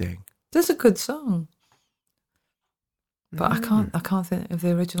amazing. That's a good song. But I can't think of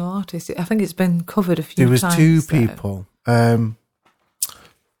the original artist. I think it's been covered a few times. There was two people. Shall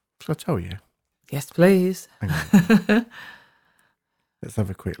I tell you? Yes, please. Let's have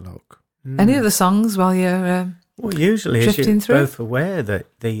a quick look. Any other songs while you're well, usually, as drifting you're through? both aware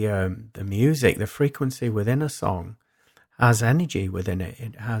that the music, the frequency within a song has energy within it.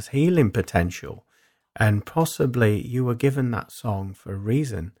 It has healing potential. And possibly you were given that song for a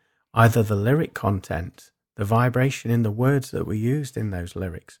reason. Either the lyric content, the vibration in the words that were used in those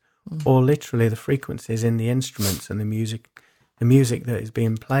lyrics, or literally the frequencies in the instruments and the music that is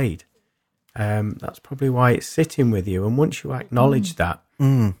being played. That's probably why it's sitting with you. And once you acknowledge that,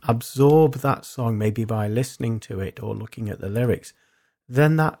 absorb that song, maybe by listening to it or looking at the lyrics,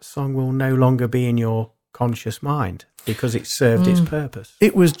 then that song will no longer be in your conscious mind because it served its purpose.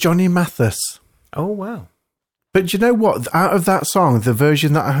 It was Johnny Mathis. Oh, wow. But do you know what? Out of that song, the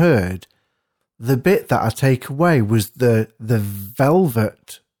version that I heard, the bit that I take away was the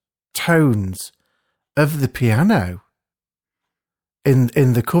velvet tones of the piano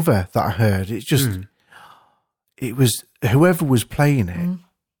in the cover that I heard. It's just, it was, whoever was playing it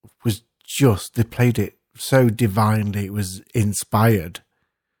was just, they played it so divinely. It was inspired.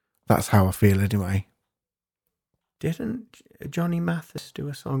 That's how I feel anyway. Didn't Johnny Mathis do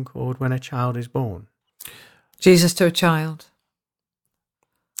a song called When a Child is Born? Jesus to a Child.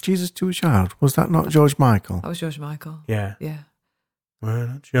 Jesus to a Child. Was that not George Michael? That was George Michael. Yeah. Yeah. When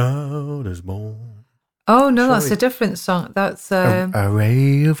a child is born. Oh, no, Sorry. that's a different song. That's... A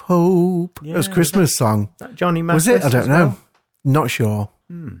Ray of Hope. Yeah, It was a Christmas song. That Johnny Mathis. Was it? I don't as know. well? Not sure.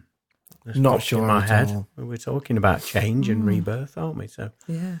 Just Not popped sure in my at head. all. We're talking about change and rebirth, aren't we? So,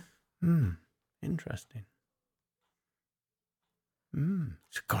 yeah. Interesting.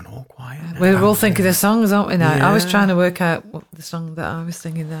 It's gone all quiet now. We're all thinking of songs, aren't we now? I was Yeah. trying to work out what the song that I was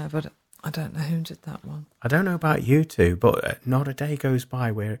singing there, but I don't know who did that one. I don't know about you two, but not a day goes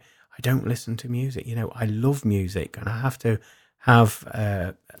by where I don't listen to music. You know, I love music and I have to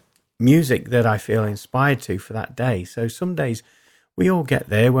have music that I feel inspired to for that day. So some days we all get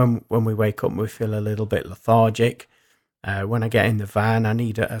there when we wake up and we feel a little bit lethargic. When I get in the van, I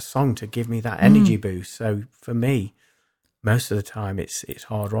need a song to give me that energy boost. So for me, most of the time it's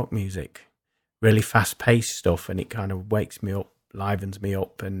hard rock music, really fast-paced stuff, and it kind of wakes me up, livens me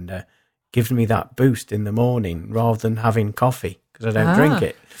up, and gives me that boost in the morning rather than having coffee because I don't drink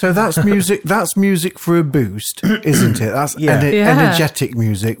it. So that's music. That's music for a boost, isn't it? That's energetic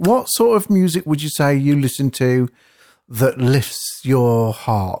music. What sort of music would you say you listen to that lifts your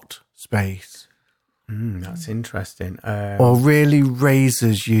heart space, That's interesting. or really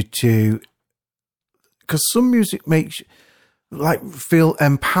raises you to? Because some music makes you feel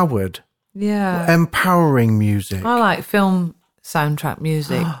empowered. Yeah. Empowering music. I like film soundtrack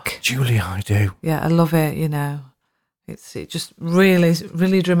music. Julie, I do. Yeah, I love it, you know. It's just really,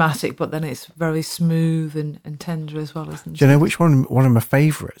 really dramatic, but then it's very smooth and tender as well, isn't it? Do you know which one of my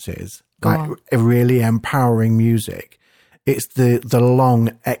favourites is? Go Like on. a really empowering music. It's the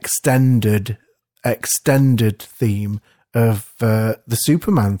long extended theme of the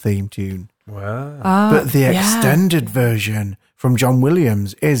Superman theme tune. Wow. But the extended version from John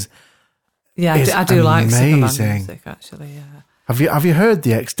Williams is I do like Superman amazing. music, actually, yeah. Have you heard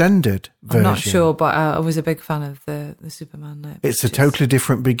the extended version? I'm not sure, but I was a big fan of the Superman. It's a totally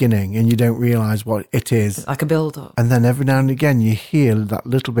different beginning, and you don't realise what it is. like a build-up. And then every now and again, you hear that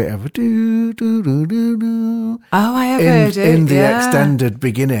little bit of a do do do do do. Oh, I have heard it. In the yeah. extended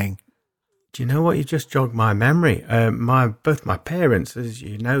beginning. Do you know what? You just jogged my memory. Both my parents, as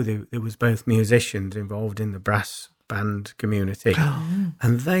you know, there was both musicians involved in the brass band community,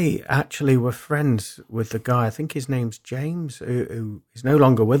 and they actually were friends with the guy. I think his name's James, who is no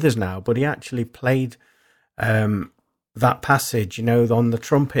longer with us now, but he actually played that passage, you know, on the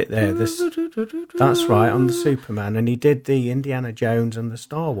trumpet there. That's right, on the Superman, and he did the Indiana Jones and the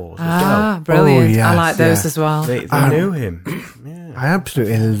Star Wars as well. Brilliant! Oh, yes, I like those yeah. as well. They knew him. Yeah. I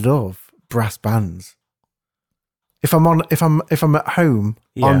absolutely love brass bands. If I'm at home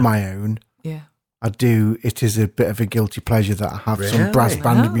on my own, Yeah. I do. It is a bit of a guilty pleasure that I have some brass Really?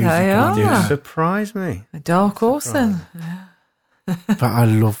 band Oh, music they on. You are. surprise me. A dark horse then. But I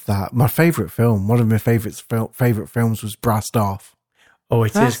love that. My favourite film, one of my favourite films was Brassed Off. Oh,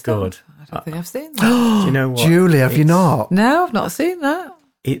 it is good. I don't think I've seen that. Do you know what? Julie, have you not? No, I've not seen that.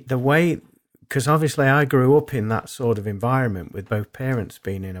 The way, because obviously I grew up in that sort of environment with both parents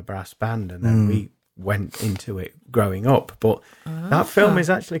being in a brass band, and then we went into it growing up. But that film is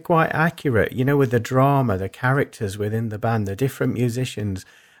actually quite accurate, you know, with the drama, the characters within the band, the different musicians,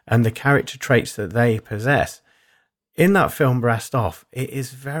 and the character traits that they possess. In that film, Brassed Off, it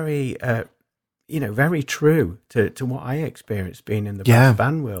is very, very true to what I experienced being in the brass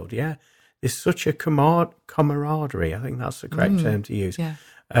band world. Yeah. there's such a camaraderie. I think that's the correct term to use. Yeah.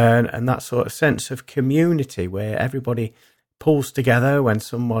 And that sort of sense of community where everybody pulls together when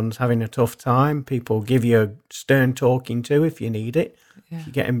someone's having a tough time. People give you a stern talking to if you need it. Yeah. If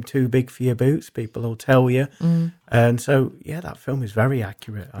you get them too big for your boots, people will tell you. And so, that film is very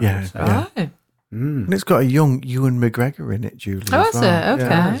accurate. I would say. Right. And it's got a young Ewan McGregor in it, Julie. Oh, as is well. it?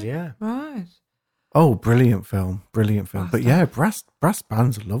 Okay. Yeah. Right. Oh, brilliant film. But yeah, brass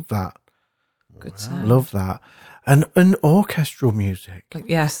bands, love that. Good sound. Love that. And orchestral music.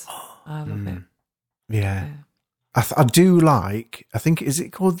 Yes. I love it. Yeah. I do like, I think, is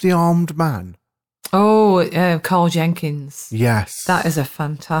it called The Armed Man? Oh, Carl Jenkins. Yes. That is a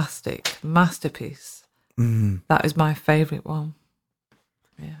fantastic masterpiece. That is my favourite one.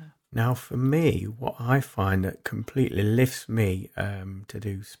 Yeah. Now, for me, what I find that completely lifts me to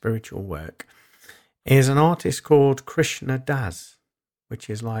do spiritual work is an artist called Krishna Das, which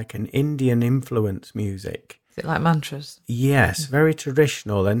is like an Indian influence music. Is it like mantras? Yes, very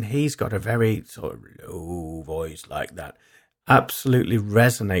traditional, and he's got a very sort of low voice like that. Absolutely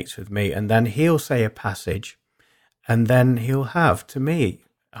resonates with me. And then he'll say a passage, and then he'll have, to me,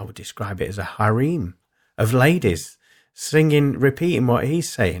 I would describe it as a harem of ladies singing, repeating what he's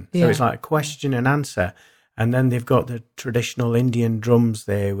saying. So it's like question and answer. And then they've got the traditional Indian drums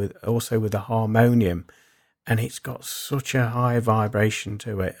there, with a harmonium. And it's got such a high vibration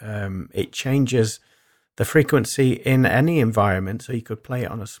to it. It changes the frequency in any environment, so you could play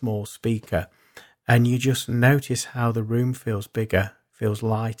it on a small speaker. And you just notice how the room feels bigger, feels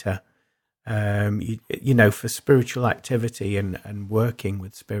lighter. For spiritual activity and working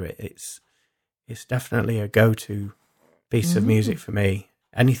with spirit, it's definitely a go-to piece of music for me.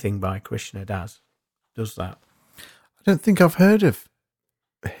 Anything by Krishna Das does that. I don't think I've heard of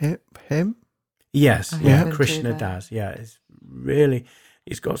him. Yes, Krishna Das. Yeah,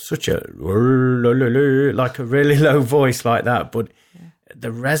 it's got such a like a really low voice like that, but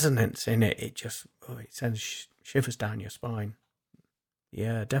the resonance in it, it sends shivers down your spine.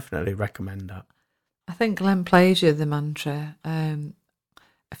 Yeah, definitely recommend that. I think Glenn played you the mantra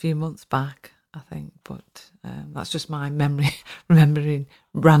a few months back, I think, but that's just my memory, remembering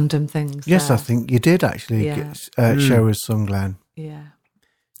random things. Yes, there. I think you did actually show us some, Glenn. Yeah.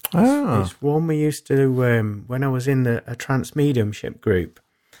 It's one we used to do when I was in a trance mediumship group.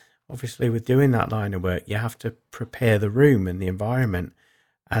 Obviously, with doing that line of work, you have to prepare the room and the environment.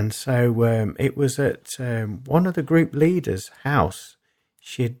 And so it was at one of the group leaders' house.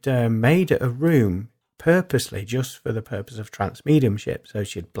 She'd made a room purposely just for the purpose of trance mediumship. So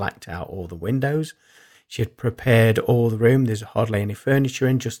she'd blacked out all the windows. She'd prepared all the room. There's hardly any furniture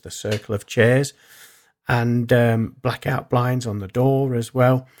in, just a circle of chairs. And blackout blinds on the door as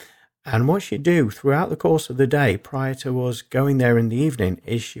well. And what she'd do throughout the course of the day, prior to us going there in the evening,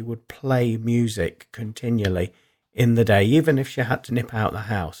 is she would play music continually in the day, even if she had to nip out the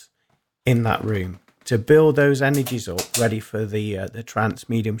house, in that room, to build those energies up, ready for the trance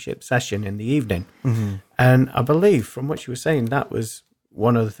mediumship session in the evening. Mm-hmm. And I believe, from what she was saying, that was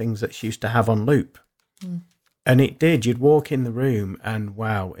one of the things that she used to have on loop. Mm. And it did. You'd walk in the room, and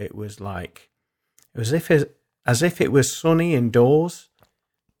wow, it was like... It was as if it was sunny indoors.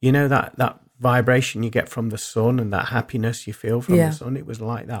 You know, that vibration you get from the sun and that happiness you feel from the sun. It was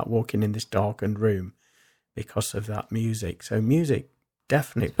like that, walking in this darkened room because of that music. So music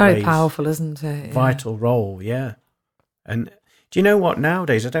definitely very plays powerful, isn't it? Yeah. Vital role, yeah. And do you know what,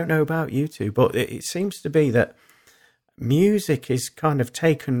 nowadays, I don't know about you two, but it seems to be that music is kind of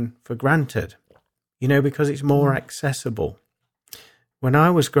taken for granted, because it's more accessible. When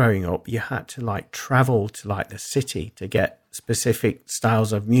I was growing up, you had to travel to the city to get specific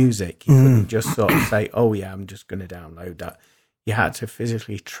styles of music. You couldn't just sort of say, "Oh yeah, I'm just going to download that." You had to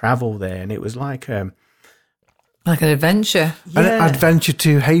physically travel there, and it was like an adventure. An adventure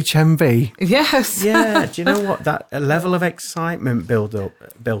to HMV. Yes. Yeah. Do you know what? That a level of excitement built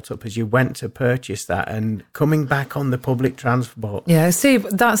up as you went to purchase that, and coming back on the public transport. Yeah. See,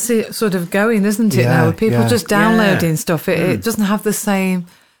 that's it sort of going, isn't it? Now with people just downloading stuff, it doesn't have the same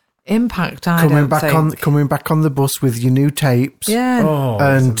impact. Coming back on the bus with your new tapes. Yeah.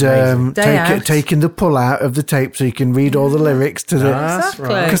 And taking the pull out of the tape so you can read all the lyrics to exactly.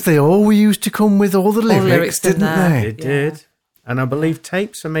 Because they all used to come with all the lyrics, didn't they? They did. And I believe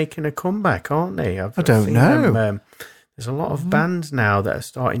tapes are making a comeback, aren't they? I don't know. There's a lot of bands now that are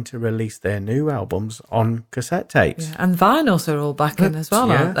starting to release their new albums on cassette tapes. Yeah. And vinyls are all back in as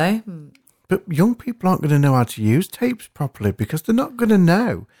well, aren't they? But young people aren't going to know how to use tapes properly because they're not going to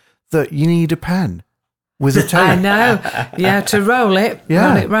know that you need a pen. with a tape. I know. Yeah, to roll it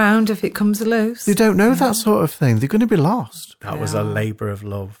round if it comes loose. They don't know that sort of thing. They're going to be lost. That was a labour of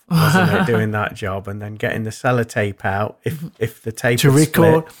love, wasn't it, doing that job and then getting the sellotape out if the tape to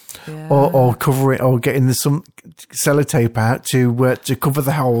record split. or cover it, or getting some sellotape out to cover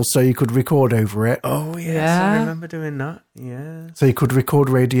the hole so you could record over it. Oh, yes, I remember doing that. Yeah. So you could record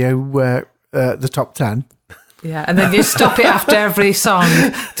radio the top 10. Yeah, and then you stop it after every song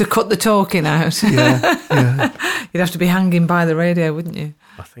to cut the talking out. Yeah. You'd have to be hanging by the radio, wouldn't you?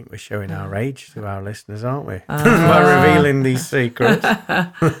 I think we're showing our age to our listeners, aren't we? By revealing these secrets.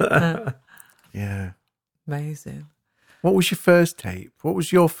 Yeah. Amazing. What was your first tape? What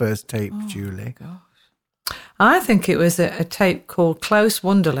was your first tape, Julie? Gosh. I think it was a tape called Klaus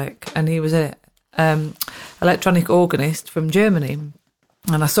Wunderlich, and he was a electronic organist from Germany.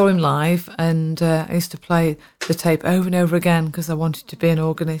 And I saw him live, and I used to play the tape over and over again because I wanted to be an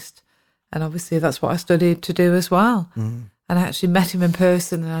organist. And obviously that's what I studied to do as well. Mm. And I actually met him in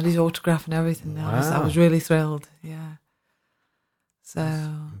person and had his autograph and everything. Wow. I was really thrilled, yeah. So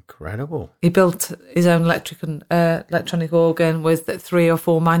that's incredible. He built his own electronic organ with 3 or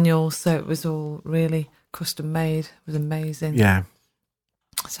 4 manuals, so it was all really custom made. It was amazing. Yeah.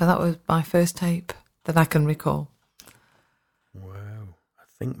 So that was my first tape that I can recall.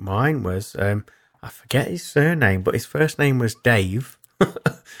 I think mine was, I forget his surname, but his first name was Dave.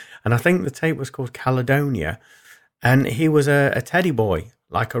 And I think the tape was called Caledonia. And he was a teddy boy,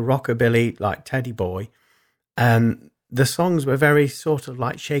 like a rockabilly, like teddy boy. And the songs were very sort of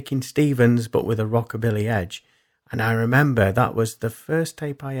like Shakin' Stevens, but with a rockabilly edge. And I remember that was the first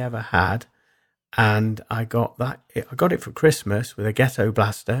tape I ever had. And I got it for Christmas with a ghetto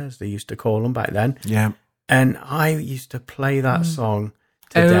blaster, as they used to call them back then. Yeah. And I used to play that song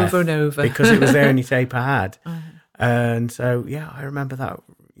to over death and over because it was the only tape I had. And so, yeah, I remember that.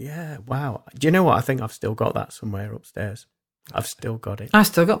 Yeah, wow. Do you know what? I think I've still got that somewhere upstairs. I've still got it. I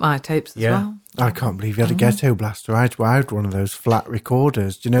still got my tapes as well. I can't believe you had a ghetto blaster. I had one of those flat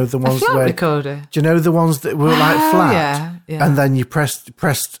recorders. Do you know the ones recorder? Do you know the ones that were like flat? Yeah. And then you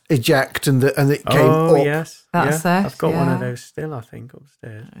pressed eject and it came up. Oh, yes. That's it. I've got one of those still, I think,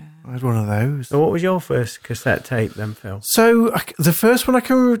 upstairs. I had one of those. So what was your first cassette tape then, Phil? So the first one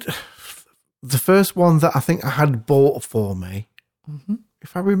the first one that I think I had bought for me,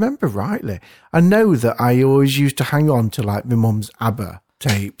 if I remember rightly, I know that I always used to hang on to like my mum's ABBA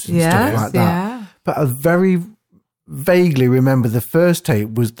tapes and stuff like that. Yeah. But I very vaguely remember the first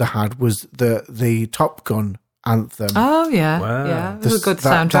tape was the Top Gun anthem. Oh yeah, wow. Yeah, it was a good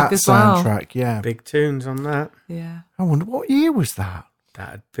soundtrack as well. Soundtrack, yeah, big tunes on that. Yeah, I wonder what year was that.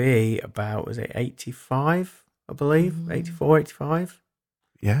 That'd be about, was it 85? I believe 84, 85.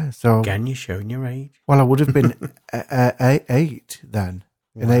 Yeah, so again, you're showing your age. Well, I would have been 8 then.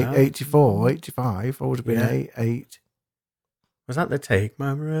 In Wow. 84, 85, I would have been 8. Was that the Take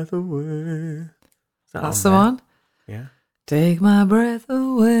My Breath Away? That's the one? Yeah. Take my breath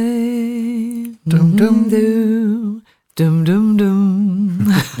away. Dum dum dum dum dum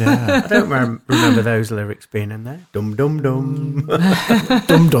dum. Yeah. I don't remember those lyrics being in there. Dum dum dum.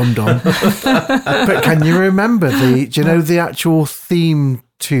 Dum dum dum. But can you remember do you know the actual theme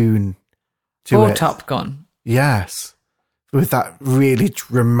tune to it? Top Gun. Yes. With that really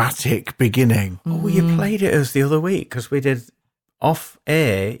dramatic beginning. Oh, you played it us the other week because we did off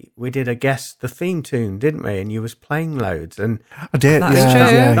air. We did the theme tune, didn't we? And you was playing loads, and I did. That's yeah,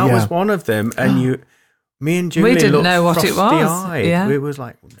 true. yeah, that was one of them. And me and Julie, we didn't looked know what it was. frosty-eyed. Yeah. We was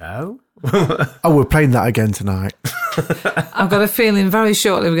like, no. Oh, we're playing that again tonight. I've got a feeling very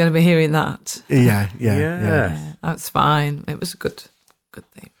shortly we're going to be hearing that. Yeah. That's fine. It was a good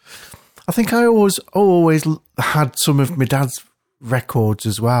thing. I think I always had some of my dad's records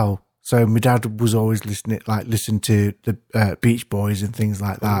as well. So my dad was always listening to the Beach Boys and things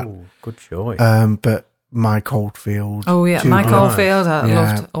like that. Oh, good choice. But Mike Oldfield. Oh yeah, Mike Oldfield. I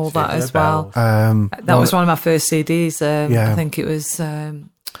loved all that as well. That was one of my first CDs. I think it was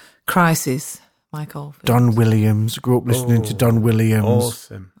Crisis. Mike Oldfield. Don Williams. Grew up listening to Don Williams.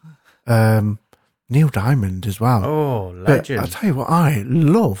 Awesome. Neil Diamond as well. Oh, legend. But I'll tell you what, I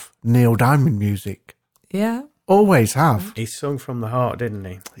love Neil Diamond music. Yeah. Always have. He sung from the heart, didn't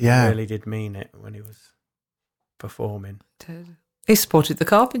he? Yeah. He really did mean it when he was performing. He supported the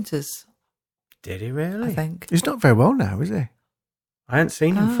Carpenters. Did he really? I think. He's not very well now, is he? I hadn't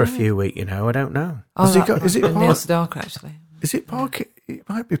seen him for a few weeks, I don't know. Has he got, is it Neil Sedaka, actually. Is it It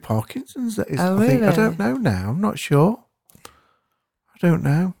might be Parkinson's. That is, Oh, I think. really? I don't know now. I'm not sure. I don't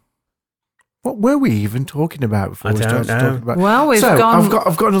know. What were we even talking about before I we don't started know. talking about? Well, we've so gone.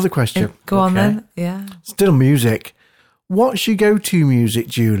 I've got another question. Go on Okay. then. Yeah. Still music. What's your go-to music,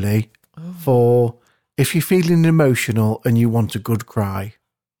 Julie, for if you're feeling emotional and you want a good cry,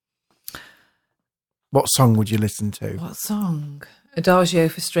 what song would you listen to? What song? Adagio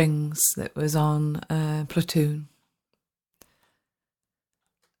for Strings that was on Platoon.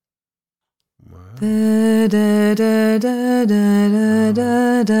 Da, da, da, da, da,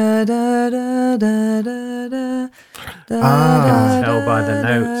 da, da, da, da, da, da, da, tell by the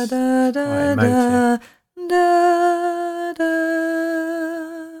notes. Quite emotive.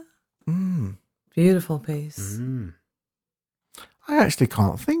 Beautiful piece. I actually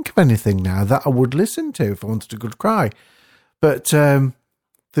can't think of anything now that I would listen to if I wanted a good cry. But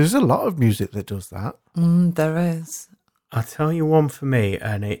there's a lot of music that does that. There is. I'll tell you one for me,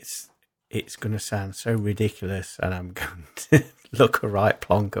 and it's going to sound so ridiculous, and I'm going to look a right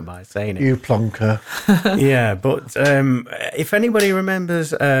plonker by saying it. You plonker. Yeah, but if anybody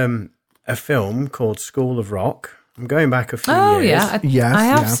remembers a film called School of Rock, I'm going back a few years. Yeah. I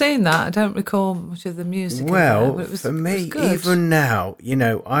have seen that. I don't recall much of the music. Well, it was, for me, it was good. even now,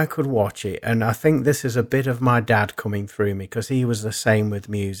 I could watch it, and I think this is a bit of my dad coming through me, because he was the same with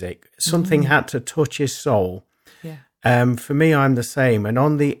music. Something had to touch his soul. Yeah. For me, I'm the same. And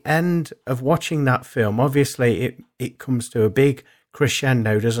on the end of watching that film, obviously it comes to a big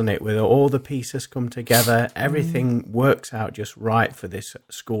crescendo, doesn't it? Where all the pieces come together, everything works out just right for this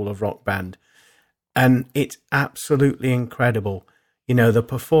School of Rock band. And it's absolutely incredible. The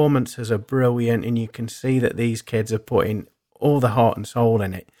performances are brilliant, and you can see that these kids are putting all the heart and soul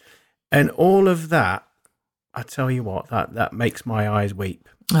in it. And all of that, I tell you what, that makes my eyes weep.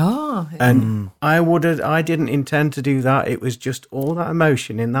 Oh, and I didn't intend to do that. It was just all that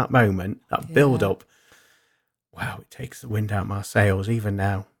emotion in that moment, that build up. Wow, it takes the wind out my sails. Even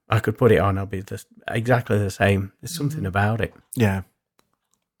now, I could put it on. I'll be exactly the same. There's something about it. Yeah.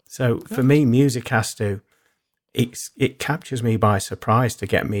 So for me, music has to. It captures me by surprise to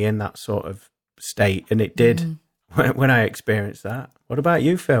get me in that sort of state, and it did when I experienced that. What about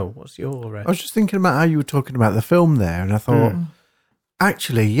you, Phil? What's your? I was just thinking about how you were talking about the film there, and I thought.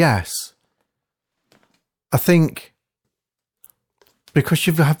 Actually, yes. I think because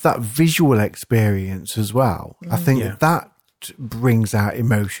you've had that visual experience as well, I think that brings out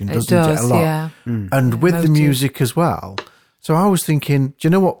emotion, doesn't it? A lot. Yeah. And with the music as well. So I was thinking, do you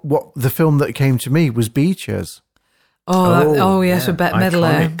know what the film that came to me was Beaches. Oh, yes, with Bette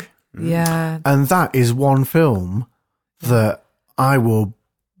Midler. Yeah. And that is one film that I will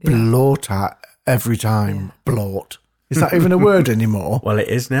blort at every time. Blort. Is that even a word anymore? Well, it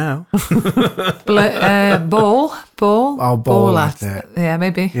is now. Ball. Oh, ball at it. Yeah,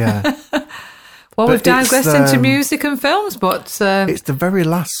 maybe. Yeah. Well, we've digressed into music and films, but it's the very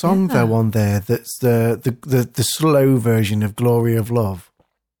last song though on there that's the slow version of "Glory of Love."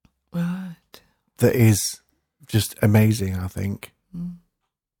 Right. That is just amazing. I think.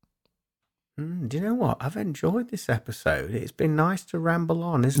 Do you know what? I've enjoyed this episode. It's been nice to ramble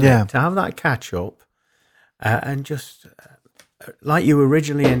on, isn't it? To have that catch up. And just like you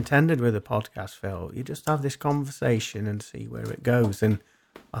originally intended with the podcast, Phil, you just have this conversation and see where it goes. And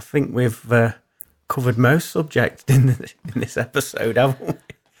I think we've covered most subjects in this episode, haven't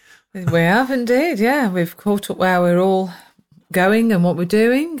we? We have indeed, yeah. We've caught up where we're all going and what we're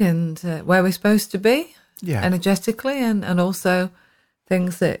doing and where we're supposed to be energetically and also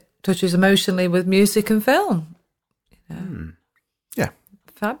things that touches emotionally with music and film. Yeah.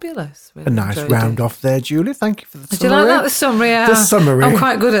 Fabulous. Really a nice round off there, Julie. Thank you for the summary. Did you like that, the summary? The summary. I'm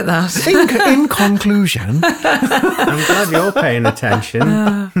quite good at that. In conclusion. I'm glad you're paying attention.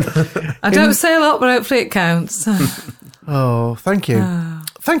 I don't say a lot, but hopefully it counts. Oh, thank you.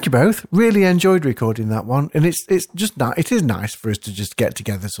 Thank you both. Really enjoyed recording that one. And it is nice for us to just get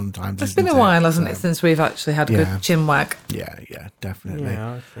together sometimes. It's been a while, hasn't it, since we've actually had a good chinwag. Yeah, definitely.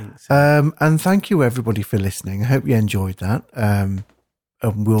 Yeah, I think so. And thank you everybody for listening. I hope you enjoyed that.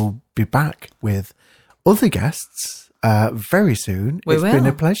 And we'll be back with other guests very soon. It's been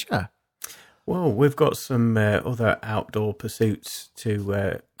a pleasure. Well, we've got some other outdoor pursuits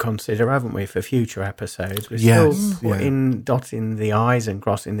to consider, haven't we, for future episodes? We're still dotting the I's and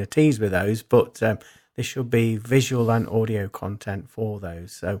crossing the T's with those, but there should be visual and audio content for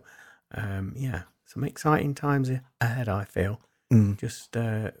those. So, some exciting times ahead, I feel. Just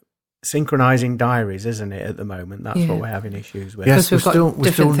synchronizing diaries, isn't it, at the moment? That's what we're having issues with. Yes, we've got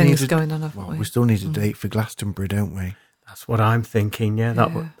different things going on, haven't we? We still need a date for Glastonbury, don't we? That's what I'm thinking,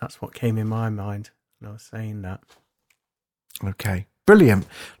 that's what came in my mind when I was saying that. Okay, brilliant.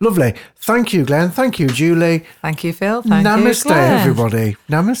 Lovely. Thank you, Glenn. Thank you, Julie. Thank you, Phil. Thank you, Namaste, everybody.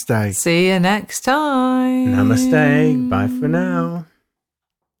 Namaste. See you next time. Namaste. Bye for now.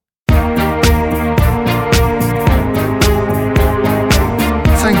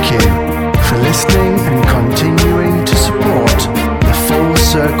 Thank you for listening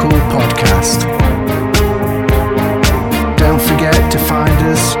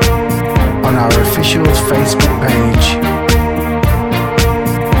Facebook page.